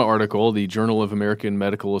the JAMA article, the Journal of American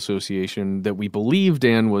Medical Association, that we believe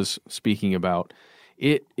Dan was speaking about.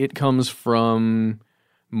 It comes from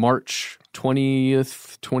March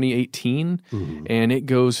 20th, 2018, and it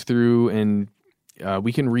goes through and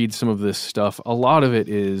we can read some of this stuff. A lot of it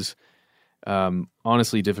is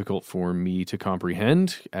honestly difficult for me to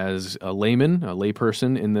comprehend as a layman, a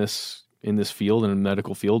layperson in this field, in a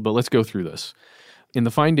medical field, but let's go through this. In the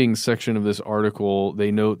findings section of this article,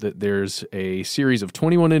 they note that there's a series of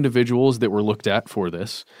 21 individuals that were looked at for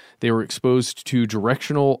this. They were exposed to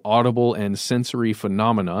directional, audible, and sensory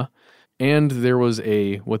phenomena, and there was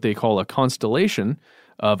what they call a constellation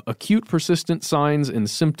of acute persistent signs and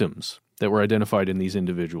symptoms that were identified in these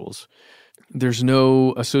individuals. There's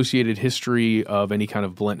no associated history of any kind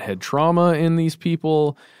of blunt head trauma in these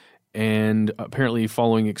people, and apparently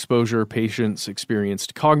following exposure, patients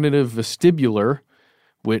experienced cognitive vestibular,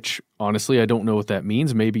 which honestly, I don't know what that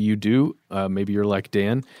means. Maybe you do. Maybe you're like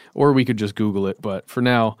Dan, or we could just Google it. But for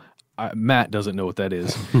now, Matt doesn't know what that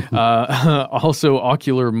is. Also,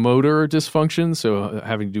 ocular motor dysfunction, so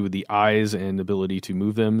having to do with the eyes and ability to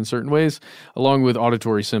move them in certain ways, along with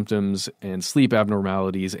auditory symptoms and sleep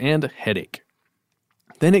abnormalities and headache.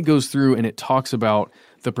 Then it goes through and it talks about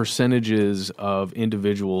the percentages of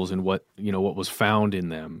individuals and what was found in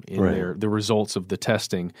them in the results of the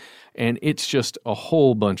testing. And it's just a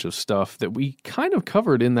whole bunch of stuff that we kind of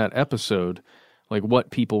covered in that episode, like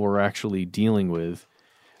what people were actually dealing with.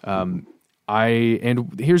 And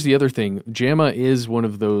here's the other thing. JAMA is one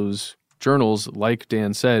of those journals, like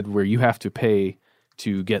Dan said, where you have to pay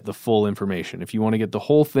to get the full information. If you want to get the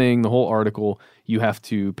whole thing, the whole article, you have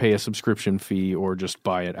to pay a subscription fee or just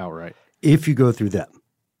buy it outright. If you go through them.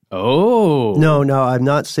 Oh. No, I'm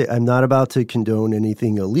not about to condone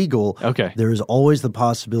anything illegal. Okay. There is always the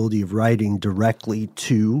possibility of writing directly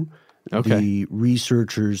to the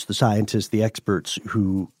researchers, the scientists, the experts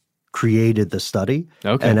who created the study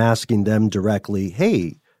and asking them directly,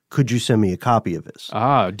 hey, could you send me a copy of this?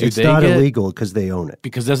 It's not illegal because they own it.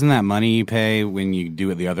 Because doesn't that money you pay when you do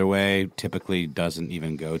it the other way typically doesn't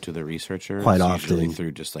even go to the researcher? Quite it's often. Usually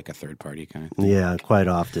through just like a third party kind of thing. Yeah, quite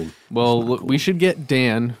often. Well, look, we should get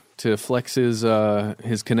Dan to flex his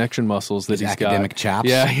connection muscles that his he's academic got. chops.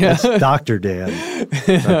 Yeah. That's Dr. Dan.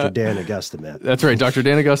 Dr. Dan Augusta, Matt. That's right. Dr.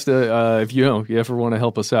 Dan Augusta, if you ever want to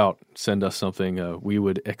help us out, send us something. We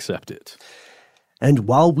would accept it. And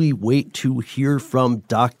while we wait to hear from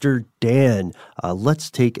Dr. Dan,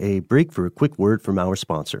 let's take a break for a quick word from our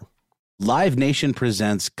sponsor. Live Nation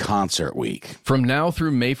presents Concert Week. From now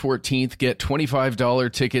through May 14th, get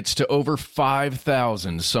 $25 tickets to over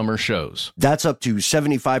 5,000 summer shows. That's up to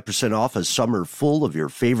 75% off a summer full of your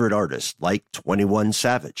favorite artists, like 21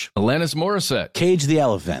 Savage, Alanis Morissette, Cage the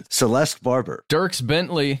Elephant, Celeste Barber, Dierks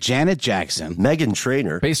Bentley, Janet Jackson, Meghan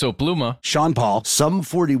Trainor, Peso Pluma, Sean Paul, Sum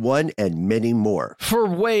 41, and many more. For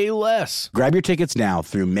way less. Grab your tickets now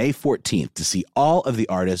through May 14th to see all of the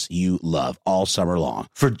artists you love all summer long.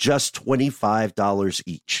 For just $25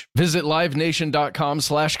 each. Visit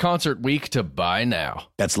livenation.com/Concert Week to buy now.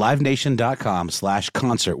 That's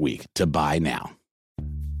livenation.com/Concert Week to buy now.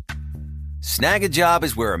 Snag a Job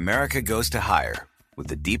is where America goes to hire, with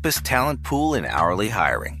the deepest talent pool in hourly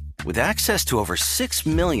hiring. With access to over 6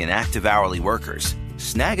 million active hourly workers,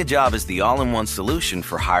 Snag a Job is the all-in-one solution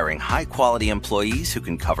for hiring high-quality employees who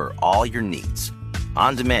can cover all your needs.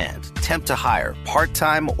 On demand, temp to hire,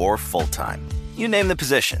 part-time or full-time. You name the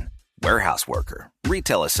position. Warehouse worker,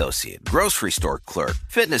 retail associate, grocery store clerk,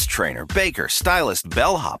 fitness trainer, baker, stylist,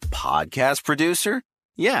 bellhop, podcast producer.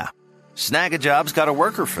 Yeah, Snag a Job's got a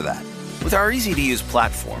worker for that. With our easy-to-use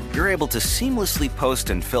platform, you're able to seamlessly post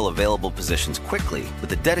and fill available positions quickly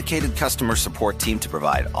with a dedicated customer support team to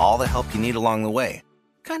provide all the help you need along the way.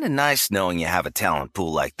 Kind of nice knowing you have a talent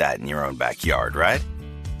pool like that in your own backyard, right?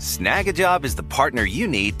 Snag a Job is the partner you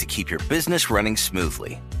need to keep your business running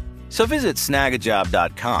smoothly. So visit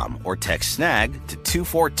snagajob.com or text SNAG to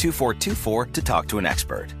 242424 to talk to an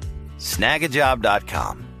expert.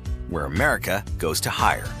 Snagajob.com, where America goes to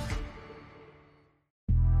hire.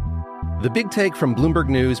 The Big Take from Bloomberg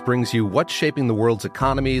News brings you what's shaping the world's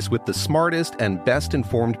economies with the smartest and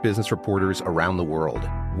best-informed business reporters around the world.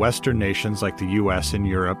 Western nations like the U.S. and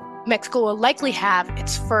Europe. Mexico will likely have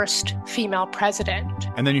its first female president.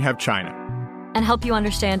 And then you have China. And help you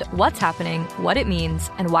understand what's happening, what it means,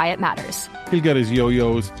 and why it matters. He'll get his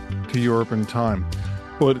yo-yos to Europe in time.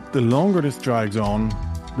 But the longer this drags on,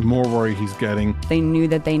 the more worry he's getting. They knew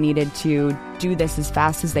that they needed to do this as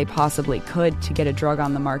fast as they possibly could to get a drug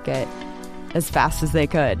on the market as fast as they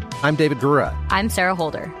could. I'm David Gura. I'm Sarah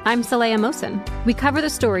Holder. I'm Saleha Mohsen. We cover the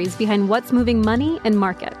stories behind what's moving money and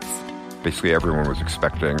markets. Basically, everyone was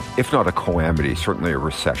expecting, if not a calamity, certainly a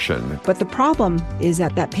recession. But the problem is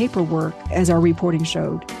that paperwork, as our reporting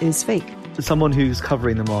showed, is fake. As someone who's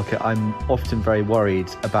covering the market, I'm often very worried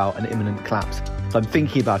about an imminent collapse. So I'm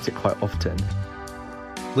thinking about it quite often.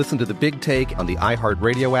 Listen to The Big Take on the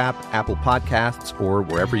iHeartRadio app, Apple Podcasts, or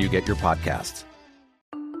wherever you get your podcasts.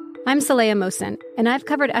 I'm Saleha Mohsen, and I've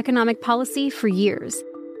covered economic policy for years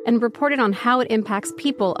and reported on how it impacts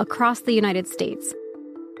people across the United States.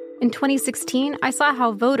 In 2016, I saw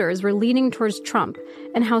how voters were leaning towards Trump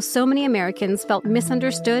and how so many Americans felt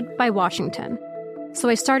misunderstood by Washington. So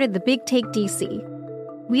I started The Big Take DC.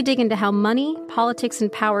 We dig into how money, politics,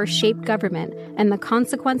 and power shape government and the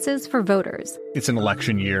consequences for voters. It's an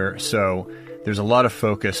election year, so there's a lot of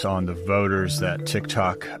focus on the voters that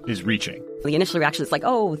TikTok is reaching. The initial reaction is like,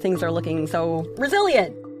 oh, things are looking so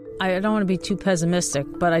resilient. I don't want to be too pessimistic,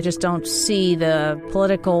 but I just don't see the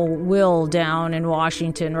political will down in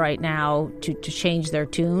Washington right now to change their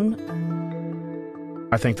tune.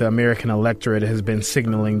 I think the American electorate has been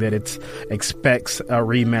signaling that it expects a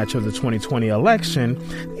rematch of the 2020 election.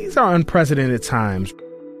 These are unprecedented times.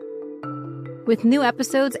 With new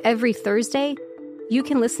episodes every Thursday, you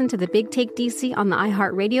can listen to The Big Take DC on the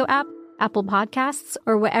iHeartRadio app, Apple Podcasts,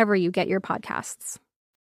 or wherever you get your podcasts.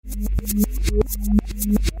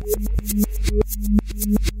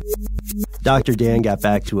 Dr. Dan got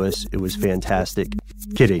back to us. It was fantastic.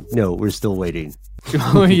 Kidding. No, we're still waiting.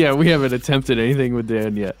 Oh, yeah, we haven't attempted anything with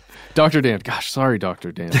Dan yet. Dr. Dan. Gosh, sorry,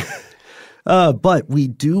 Dr. Dan. But we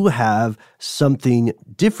do have something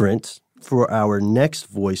different for our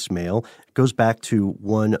next voicemail. It goes back to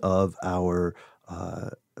one of our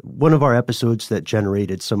episodes that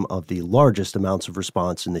generated some of the largest amounts of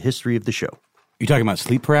response in the history of the show. You're talking about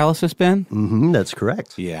sleep paralysis, Ben? Mm-hmm, that's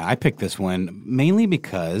correct. Yeah, I picked this one mainly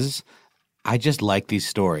because I just like these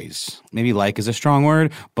stories. Maybe like is a strong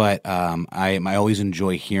word, but I always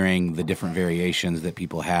enjoy hearing the different variations that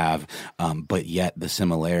people have, but yet the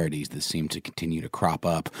similarities that seem to continue to crop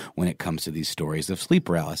up when it comes to these stories of sleep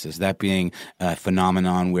paralysis. That being a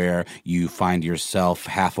phenomenon where you find yourself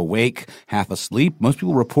half awake, half asleep. Most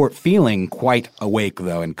people report feeling quite awake,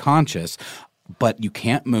 though, and conscious, but you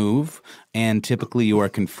can't move, and typically you are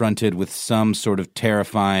confronted with some sort of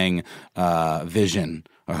terrifying vision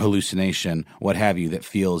or hallucination, what have you, that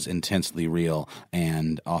feels intensely real,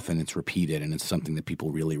 and often it's repeated, and it's something that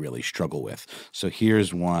people really, really struggle with. So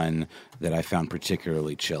here's one that I found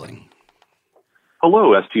particularly chilling.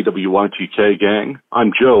 Hello, STWYTK gang.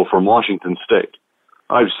 I'm Joe from Washington State.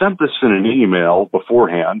 I've sent this in an email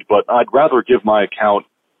beforehand, but I'd rather give my account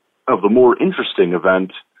of the more interesting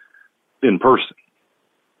event in person.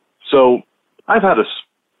 So I've had a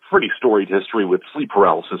pretty storied history with sleep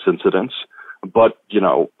paralysis incidents, but,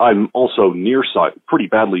 I'm also pretty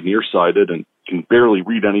badly nearsighted and can barely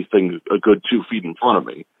read anything a good 2 feet in front of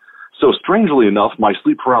me. So strangely enough, my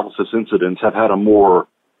sleep paralysis incidents have had a more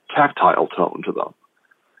tactile tone to them.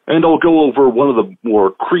 And I'll go over one of the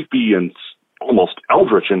more creepy and almost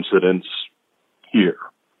eldritch incidents here.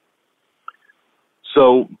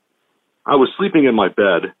 So I was sleeping in my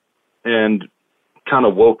bed and kind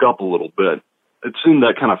of woke up a little bit. It's in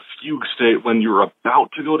that kind of fugue state when you're about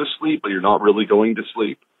to go to sleep, but you're not really going to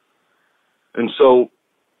sleep. And so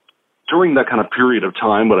during that kind of period of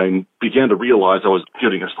time when I began to realize I was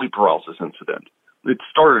getting a sleep paralysis incident, it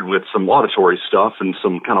started with some auditory stuff and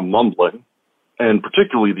some kind of mumbling, and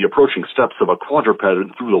particularly the approaching steps of a quadruped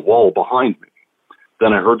through the wall behind me.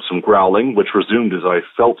 Then I heard some growling, which resumed as I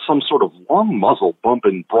felt some sort of long muzzle bump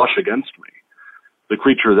and brush against me. The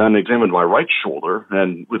creature then examined my right shoulder,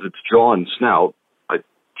 and with its jaw and snout, I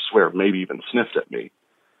swear maybe even sniffed at me,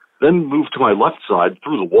 then moved to my left side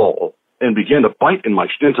through the wall and began to bite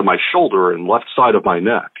into my shoulder and left side of my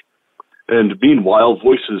neck. And meanwhile,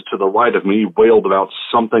 voices to the right of me wailed about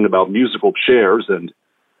something about musical chairs and,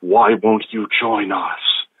 "Why won't you join us?"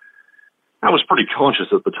 I was pretty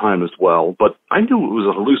conscious at the time as well, but I knew it was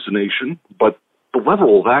a hallucination, but the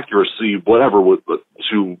level of accuracy, whatever,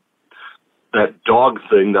 to that dog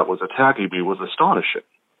thing that was attacking me was astonishing.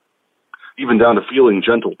 Even down to feeling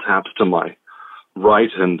gentle taps to my right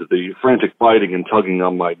and the frantic biting and tugging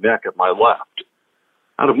on my neck at my left.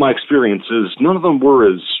 Out of my experiences, none of them were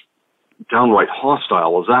as downright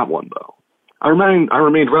hostile as that one, though. I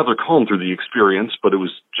remained rather calm through the experience, but it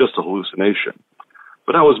was just a hallucination.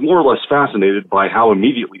 But I was more or less fascinated by how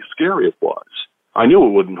immediately scary it was. I knew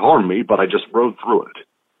it wouldn't harm me, but I just rode through it.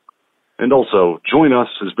 And also, Join Us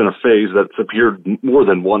has been a phase that's appeared more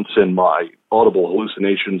than once in my audible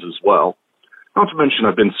hallucinations as well. Not to mention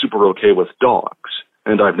I've been super okay with dogs,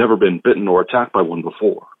 and I've never been bitten or attacked by one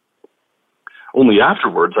before. Only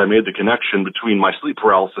afterwards I made the connection between my sleep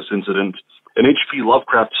paralysis incident and H.P.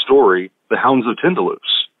 Lovecraft's story, The Hounds of Tyndalus.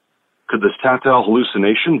 Could this tactile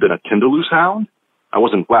hallucination been a Tyndalus hound? I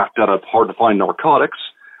wasn't whacked out of hard-to-find narcotics,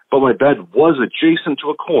 but my bed was adjacent to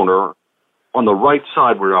a corner on the right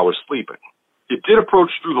side where I was sleeping. It did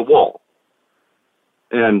approach through the wall.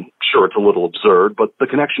 And sure, it's a little absurd, but the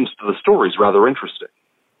connections to the story is rather interesting.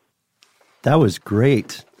 That was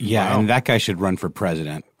great. Yeah, and that guy should run for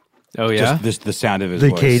president. Oh, yeah? Just the sound of his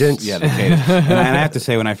the voice. Cadence. Yeah, the cadence. And I have to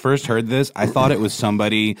say, when I first heard this, I thought it was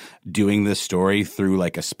somebody doing this story through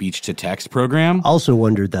like a speech-to-text program. Also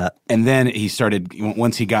wondered that. And then he started,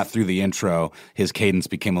 once he got through the intro, his cadence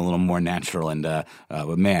became a little more natural. And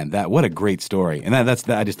but man, what a great story. And I just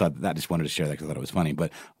wanted to share that because I thought it was funny.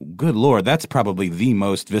 But good Lord, that's probably the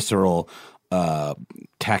most visceral,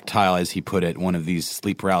 tactile, as he put it, one of these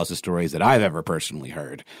sleep paralysis stories that I've ever personally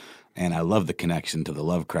heard. And I love the connection to the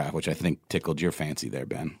Lovecraft, which I think tickled your fancy there,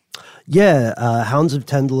 Ben. Yeah, Hounds of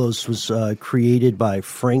Tyndalus was created by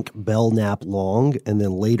Frank Belknap Long, and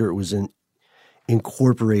then later it was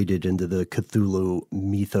incorporated into the Cthulhu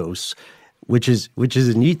mythos, which is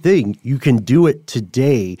a neat thing. You can do it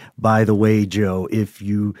today, by the way, Joe, if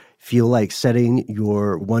you feel like setting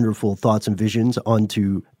your wonderful thoughts and visions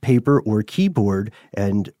onto paper or keyboard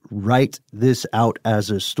and write this out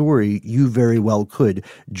as a story. You very well could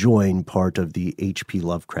join part of the H.P.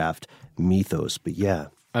 Lovecraft mythos. But yeah.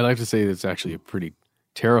 I like to say it's actually a pretty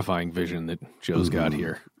terrifying vision that Joe's got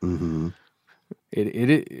here. Mm-hmm.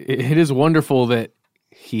 It is wonderful that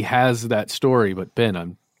he has that story, but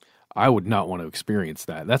Ben, I would not want to experience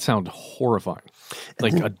that. That sounds horrifying.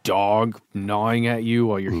 Like a dog gnawing at you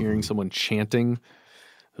while you're hearing someone chanting.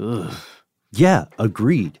 Ugh. Yeah,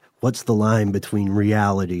 agreed. What's the line between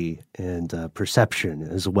reality and perception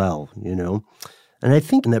as well, you know? And I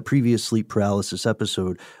think in that previous sleep paralysis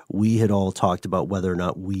episode, we had all talked about whether or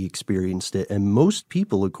not we experienced it. And most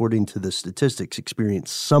people, according to the statistics,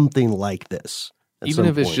 experience something like this. Even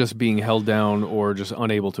if it's just being held down or just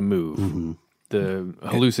unable to move. Mm-hmm. The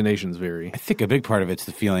hallucinations vary. I think a big part of it's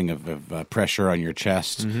the feeling of pressure on your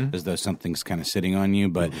chest, as though something's kind of sitting on you.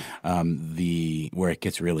 But where it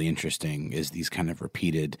gets really interesting is these kind of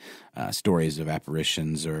repeated stories of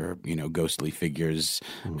apparitions or ghostly figures.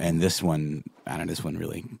 And this one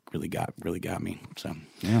really got me. So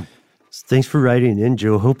yeah. Thanks for writing in,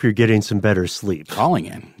 Joe. Hope you're getting some better sleep. Calling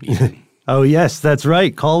in. Even. Oh, yes, that's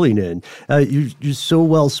right. Calling in. You're so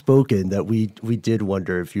well spoken that we did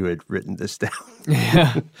wonder if you had written this down.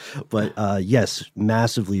 Yeah. But yes,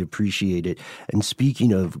 massively appreciate it. And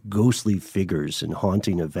speaking of ghostly figures and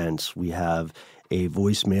haunting events, we have a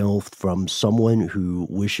voicemail from someone who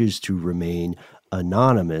wishes to remain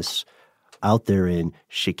anonymous out there in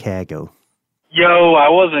Chicago. Yo, I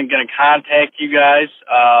wasn't going to contact you guys.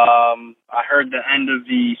 I heard the end of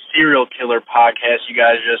the serial killer podcast you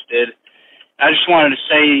guys just did. I just wanted to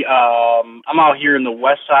say I'm out here in the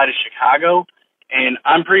west side of Chicago, and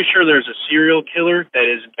I'm pretty sure there's a serial killer that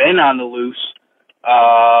has been on the loose.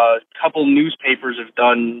 A couple newspapers have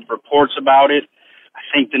done reports about it. I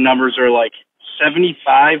think the numbers are like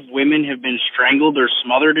 75 women have been strangled or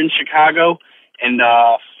smothered in Chicago, and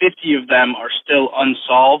 50 of them are still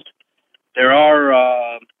unsolved. There are,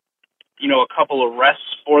 a couple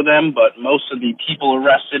arrests for them, but most of the people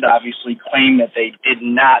arrested obviously claim that they did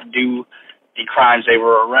not do the crimes they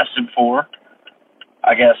were arrested for.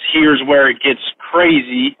 I guess here's where it gets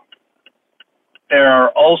crazy. There are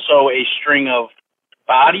also a string of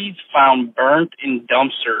bodies found burnt in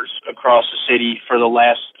dumpsters across the city for the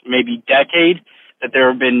last maybe decade that there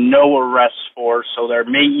have been no arrests for, so there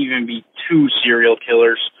may even be 2 serial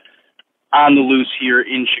killers on the loose here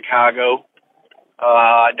in Chicago.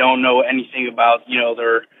 I don't know anything about,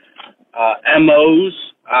 their MOs.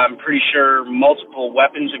 I'm pretty sure multiple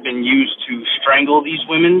weapons have been used to strangle these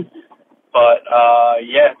women. But,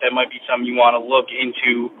 that might be something you want to look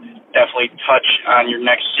into. Definitely touch on your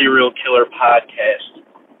next serial killer podcast.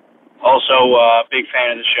 Also, big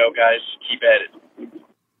fan of the show, guys. Keep at it.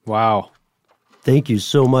 Wow. Thank you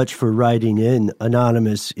so much for writing in,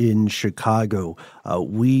 Anonymous in Chicago.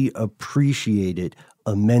 We appreciate it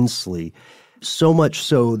immensely. So much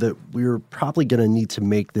so that we're probably going to need to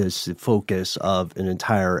make this the focus of an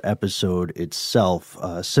entire episode itself,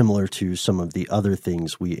 similar to some of the other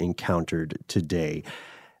things we encountered today.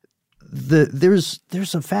 There's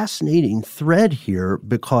a fascinating thread here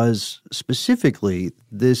because specifically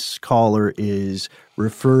this caller is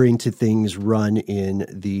referring to things run in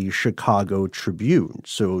the Chicago Tribune.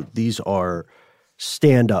 So these are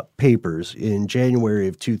stand-up papers. In January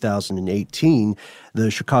of 2018,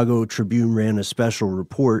 the Chicago Tribune ran a special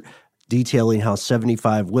report detailing how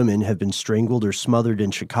 75 women have been strangled or smothered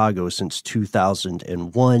in Chicago since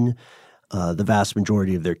 2001. The vast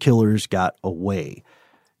majority of their killers got away.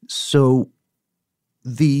 So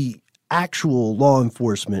the actual law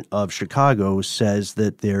enforcement of Chicago says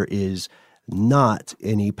that there is not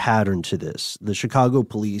any pattern to this. The Chicago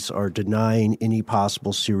police are denying any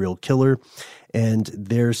possible serial killer, and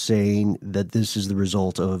they're saying that this is the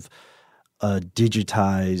result of a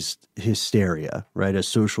digitized hysteria, right? A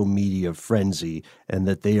social media frenzy, and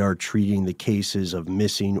that they are treating the cases of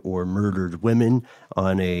missing or murdered women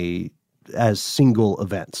as single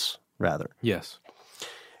events, rather. Yes.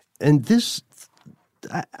 And this,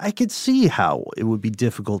 I could see how it would be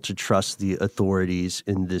difficult to trust the authorities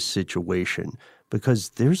in this situation because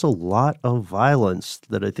there's a lot of violence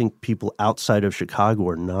that I think people outside of Chicago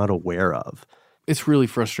are not aware of. It's really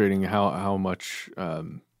frustrating how much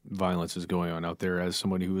violence is going on out there as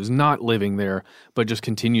somebody who is not living there but just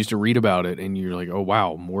continues to read about it, and you're like, oh,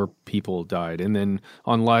 wow, more people died. And then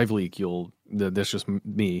on LiveLeak, that's just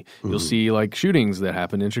me, you'll see like shootings that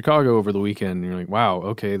happened in Chicago over the weekend, and you're like, wow,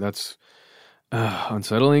 okay, that's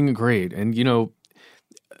unsettling, great. And,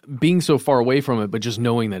 being so far away from it, but just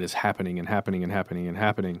knowing that it's happening and happening and happening and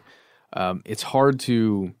happening, it's hard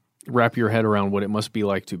to wrap your head around what it must be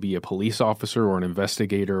like to be a police officer or an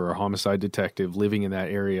investigator or a homicide detective living in that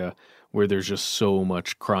area where there's just so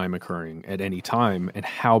much crime occurring at any time, and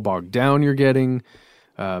how bogged down you're getting.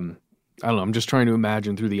 I don't know. I'm just trying to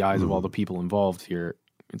imagine through the eyes of all the people involved here.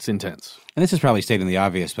 It's intense. And this is probably stating the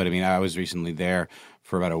obvious, but I mean, I was recently there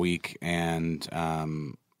for about a week, and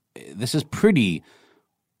this is pretty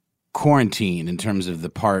quarantine in terms of the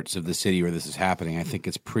parts of the city where this is happening. I think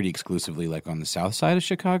it's pretty exclusively like on the south side of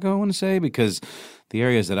Chicago, I want to say, because the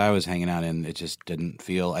areas that I was hanging out in, I didn't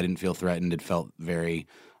feel threatened. It felt very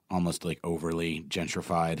almost like overly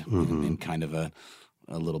gentrified in kind of a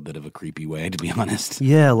little bit of a creepy way, to be honest.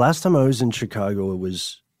 Yeah, last time I was in Chicago, it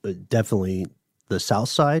was definitely the south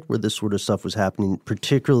side where this sort of stuff was happening,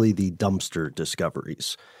 particularly the dumpster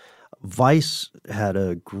discoveries. Vice had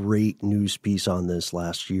a great news piece on this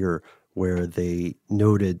last year where they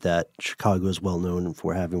noted that Chicago is well known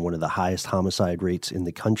for having one of the highest homicide rates in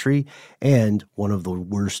the country and one of the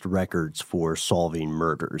worst records for solving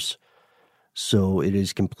murders. So it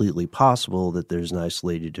is completely possible that there's an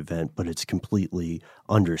isolated event, but it's completely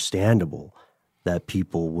understandable that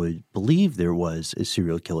people would believe there was a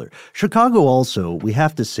serial killer. Chicago also, we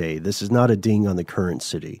have to say, this is not a ding on the current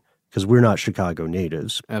city, because we're not Chicago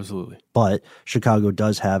natives. Absolutely. But Chicago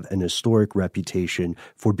does have an historic reputation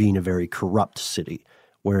for being a very corrupt city,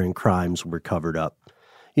 wherein crimes were covered up,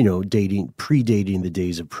 predating the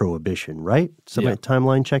days of Prohibition, right? So my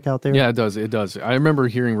timeline check out there? Yeah, it does. It does. I remember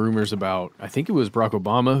hearing rumors about, I think it was Barack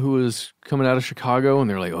Obama who was coming out of Chicago, and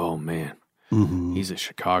they're like, oh, man, he's a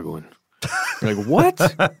Chicagoan. You're like, what?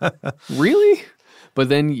 Really? But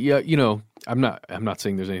then, I'm not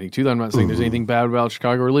saying there's anything to that. I'm not saying there's anything bad about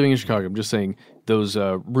Chicago or living in Chicago. I'm just saying those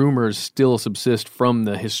rumors still subsist from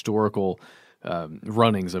the historical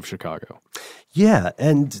runnings of Chicago. Yeah,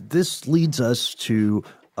 and this leads us to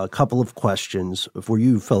a couple of questions for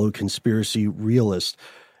you, fellow conspiracy realist.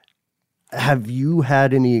 Have you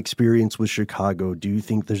had any experience with Chicago? Do you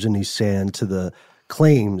think there's any sand to the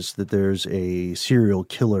claims that there's a serial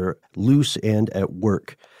killer loose and at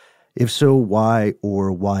work? If so, why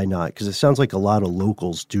or why not? Because it sounds like a lot of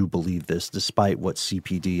locals do believe this, despite what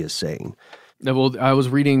CPD is saying. Well, I was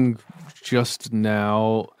reading just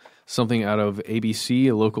now something out of ABC,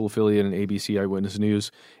 a local affiliate in ABC Eyewitness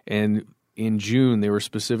News, and in June they were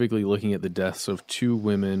specifically looking at the deaths of two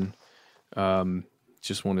women.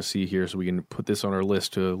 Just want to see here so we can put this on our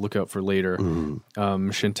list to look out for later.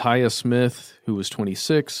 Shantaya Smith, who was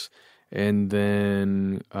 26, and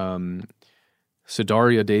then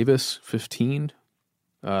Sedaria Davis, 15,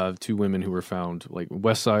 two women who were found like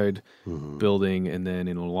West Side building and then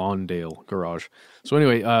in a Lawndale garage. So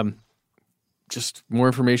anyway, just more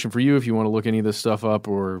information for you if you want to look any of this stuff up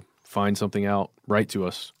or find something out, write to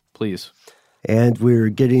us, please. And we're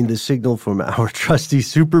getting the signal from our trusty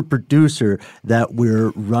super producer that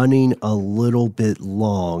we're running a little bit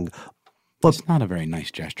long. But it's not a very nice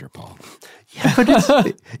gesture, Paul. Yeah, but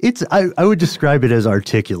I would describe it as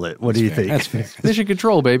articulate. What do you think? That's fair. Mission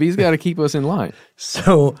control, baby. He's got to keep us in line.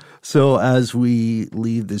 So as we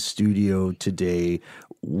leave the studio today,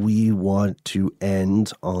 we want to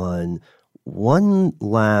end on one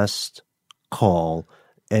last call,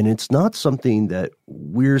 and it's not something that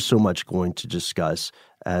we're so much going to discuss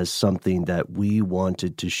as something that we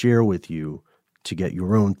wanted to share with you to get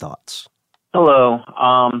your own thoughts. Hello.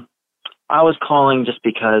 I was calling just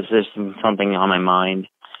because there's something on my mind.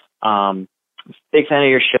 Big fan of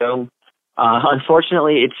your show.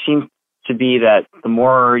 Unfortunately, it seems to be that the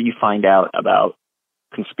more you find out about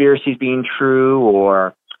conspiracies being true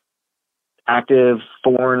or active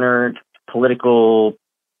foreign or political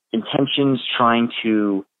intentions trying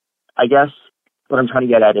to, I guess what I'm trying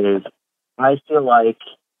to get at is I feel like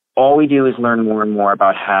all we do is learn more and more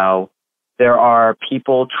about how there are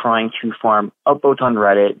people trying to farm upvotes on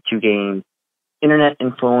Reddit to gain internet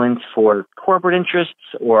influence for corporate interests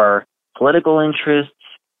or political interests.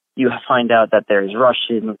 You find out that there's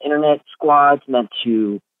Russian internet squads meant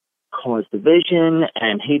to cause division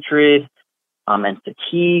and hatred and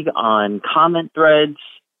fatigue on comment threads.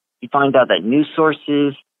 You find out that news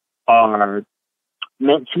sources are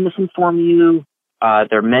meant to misinform you.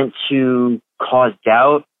 They're meant to cause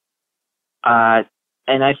doubt.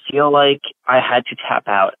 And I feel like I had to tap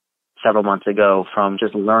out several months ago from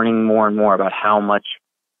just learning more and more about how much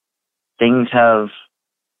things have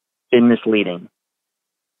been misleading.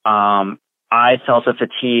 I felt a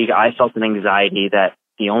fatigue. I felt an anxiety that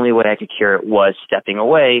the only way I could cure it was stepping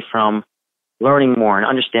away from learning more and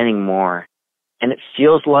understanding more. And it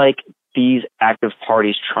feels like these active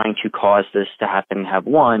parties trying to cause this to happen have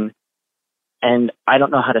won. And I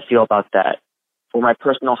don't know how to feel about that. For my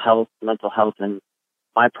personal health, mental health, and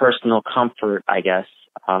my personal comfort, I guess,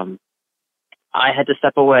 I had to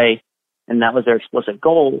step away, and that was their explicit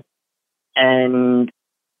goal. And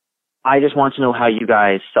I just want to know how you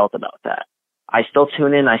guys felt about that. I still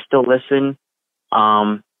tune in, I still listen,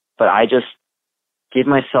 but I just give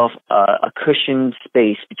myself a cushioned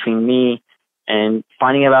space between me and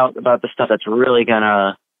finding out about the stuff that's really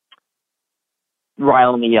gonna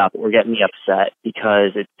rile me up or get me upset,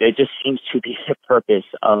 because it just seems to be the purpose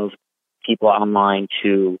of people online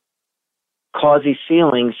to cause these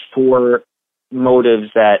feelings for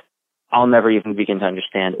motives that I'll never even begin to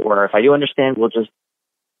understand, or if I do understand, will just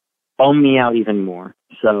bum me out even more.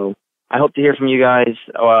 So I hope to hear from you guys,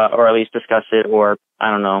 or at least discuss it, or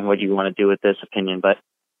I don't know what you want to do with this opinion, but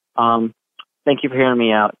thank you for hearing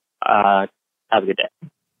me out. Have a good day.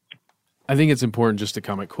 I think it's important just to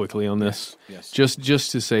comment quickly on this. Yes.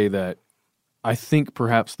 Just to say that I think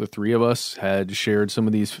perhaps the three of us have shared some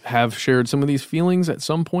of these feelings at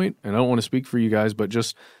some point, and I don't want to speak for you guys, but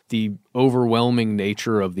just the overwhelming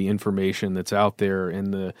nature of the information that's out there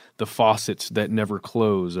and the faucets that never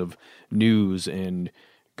close of news and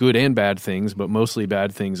good and bad things, but mostly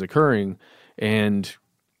bad things occurring, and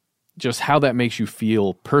just how that makes you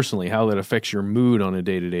feel personally, how that affects your mood on a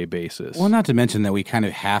day-to-day basis. Well, not to mention that we kind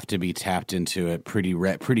of have to be tapped into it pretty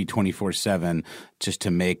 24/7 just to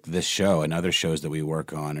make this show and other shows that we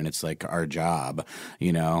work on, and it's like our job,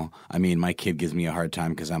 you know? I mean, my kid gives me a hard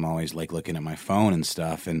time because I'm always like looking at my phone and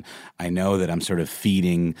stuff, and I know that I'm sort of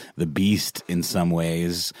feeding the beast in some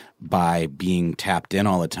ways by being tapped in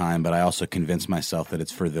all the time, but I also convince myself that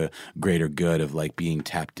it's for the greater good of like being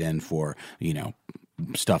tapped in for, you know,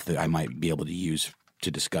 stuff that I might be able to use to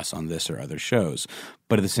discuss on this or other shows.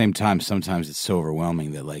 But at the same time, sometimes it's so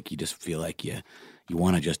overwhelming that like you just feel like you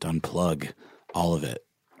want to just unplug all of it,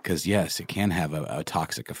 because yes, it can have a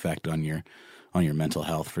toxic effect on your mental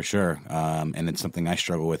health for sure. And it's something I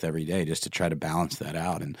struggle with every day, just to try to balance that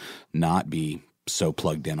out and not be so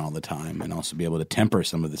plugged in all the time, and also be able to temper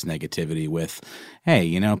some of this negativity with, hey,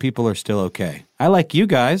 you know, people are still okay. I like you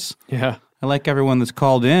guys. Yeah. I like everyone that's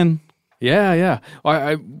called in. Yeah.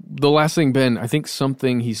 The last thing, Ben, I think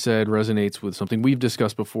something he said resonates with something we've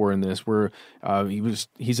discussed before in this, where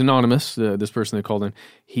he's anonymous, this person that called in.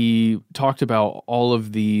 He talked about all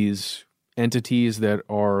of these entities that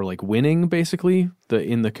are like winning, basically,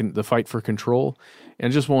 in the fight for control,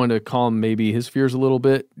 and just wanted to calm maybe his fears a little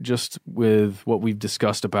bit, just with what we've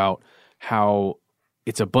discussed about how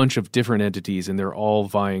it's a bunch of different entities and they're all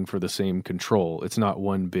vying for the same control. It's not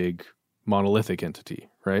one big monolithic entity,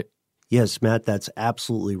 right? Yes, Matt, that's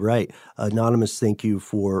absolutely right. Anonymous, thank you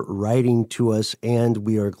for writing to us, and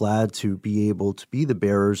we are glad to be able to be the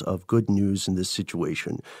bearers of good news in this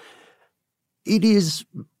situation. It is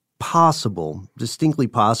possible, distinctly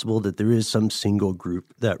possible, that there is some single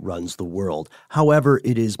group that runs the world. However,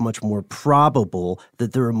 it is much more probable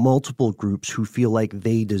that there are multiple groups who feel like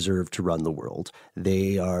they deserve to run the world.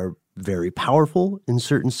 They are very powerful in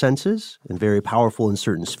certain senses and very powerful in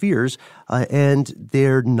certain spheres, and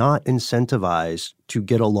they're not incentivized to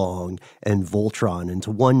get along and Voltron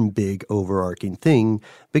into one big overarching thing,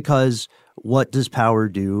 because what does power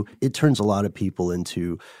do? It turns a lot of people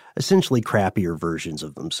into essentially crappier versions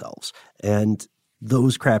of themselves. And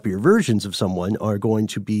those crappier versions of someone are going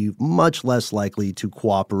to be much less likely to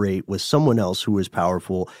cooperate with someone else who is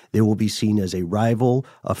powerful. They will be seen as a rival,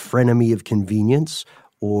 a frenemy of convenience,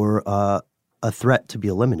 or a threat to be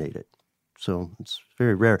eliminated. So it's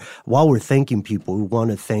very rare. While we're thanking people, we want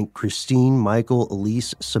to thank Christine, Michael,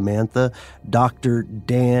 Elise, Samantha, Dr.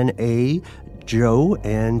 Dan A., Joe,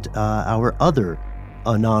 and our other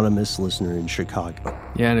anonymous listener in Chicago.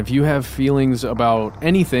 Yeah, and if you have feelings about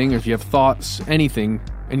anything, or if you have thoughts, anything,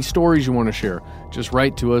 any stories you want to share, just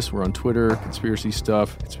write to us. We're on Twitter, Conspiracy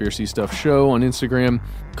Stuff Show on Instagram.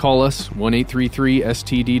 Call us,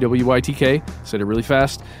 1-833-STDWYTK. Said it really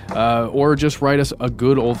fast. Or just write us a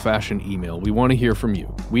good old-fashioned email. We want to hear from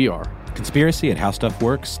you. We are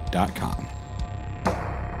conspiracy@howstuffworks.com.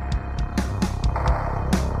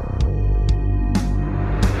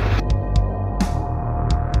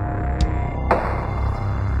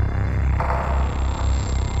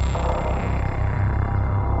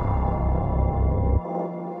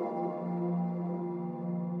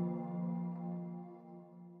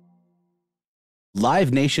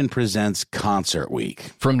 Live Nation presents Concert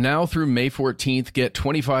Week. From now through May 14th, get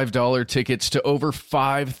 $25 tickets to over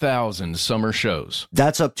 5,000 summer shows.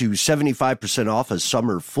 That's up to 75% off a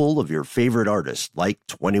summer full of your favorite artists, like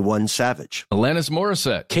 21 Savage, Alanis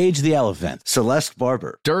Morissette, Cage the Elephant, Celeste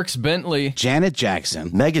Barber, Dierks Bentley, Janet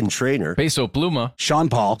Jackson, Meghan Trainor, Peso Pluma, Sean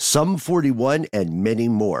Paul, Sum 41, and many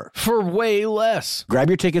more. For way less. Grab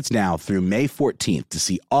your tickets now through May 14th to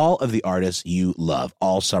see all of the artists you love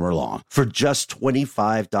all summer long for just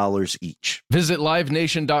 $25 each. Visit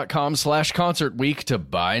livenation.com/Concert Week to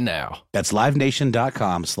buy now. That's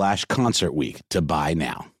livenation.com/Concert Week to buy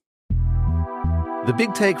now. The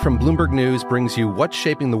Big Take from Bloomberg News brings you what's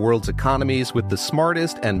shaping the world's economies with the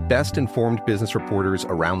smartest and best-informed business reporters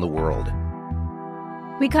around the world.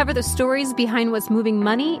 We cover the stories behind what's moving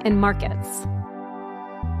money and markets,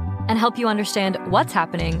 and help you understand what's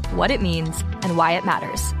happening, what it means, and why it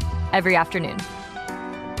matters every afternoon.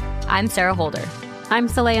 I'm Sarah Holder. I'm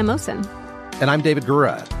Saleha Mohsin. And I'm David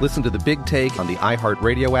Gura. Listen to The Big Take on the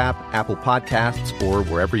iHeartRadio app, Apple Podcasts, or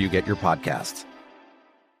wherever you get your podcasts.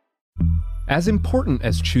 As important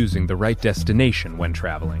as choosing the right destination when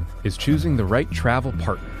traveling is choosing the right travel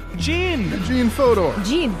partner. Gene Fodor.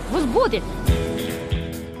 Gene, was good.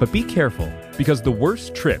 But be careful, because the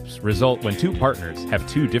worst trips result when two partners have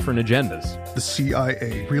two different agendas. The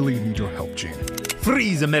CIA really need your help, Gene.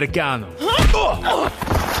 Freeze, Americano.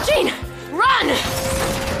 Gene, run!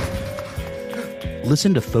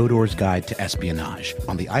 Listen to Fodor's Guide to Espionage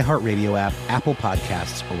on the iHeartRadio app, Apple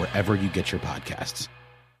Podcasts, or wherever you get your podcasts.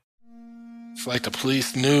 It's like the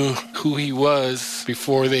police knew who he was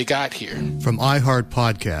before they got here. From iHeart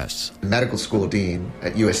Podcasts. The medical school dean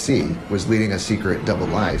at USC was leading a secret double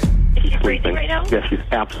life. He's breathing right now? Yes, he's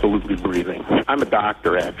absolutely breathing. I'm a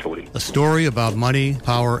doctor, actually. A story about money,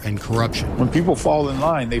 power, and corruption. When people fall in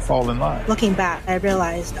line, they fall in line. Looking back, I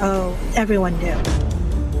realized, everyone knew.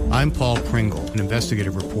 I'm Paul Pringle, an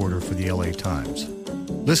investigative reporter for the LA Times.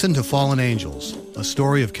 Listen to Fallen Angels, a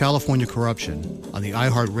story of California corruption on the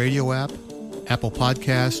iHeartRadio app, Apple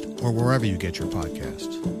Podcast, or wherever you get your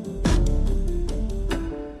podcasts.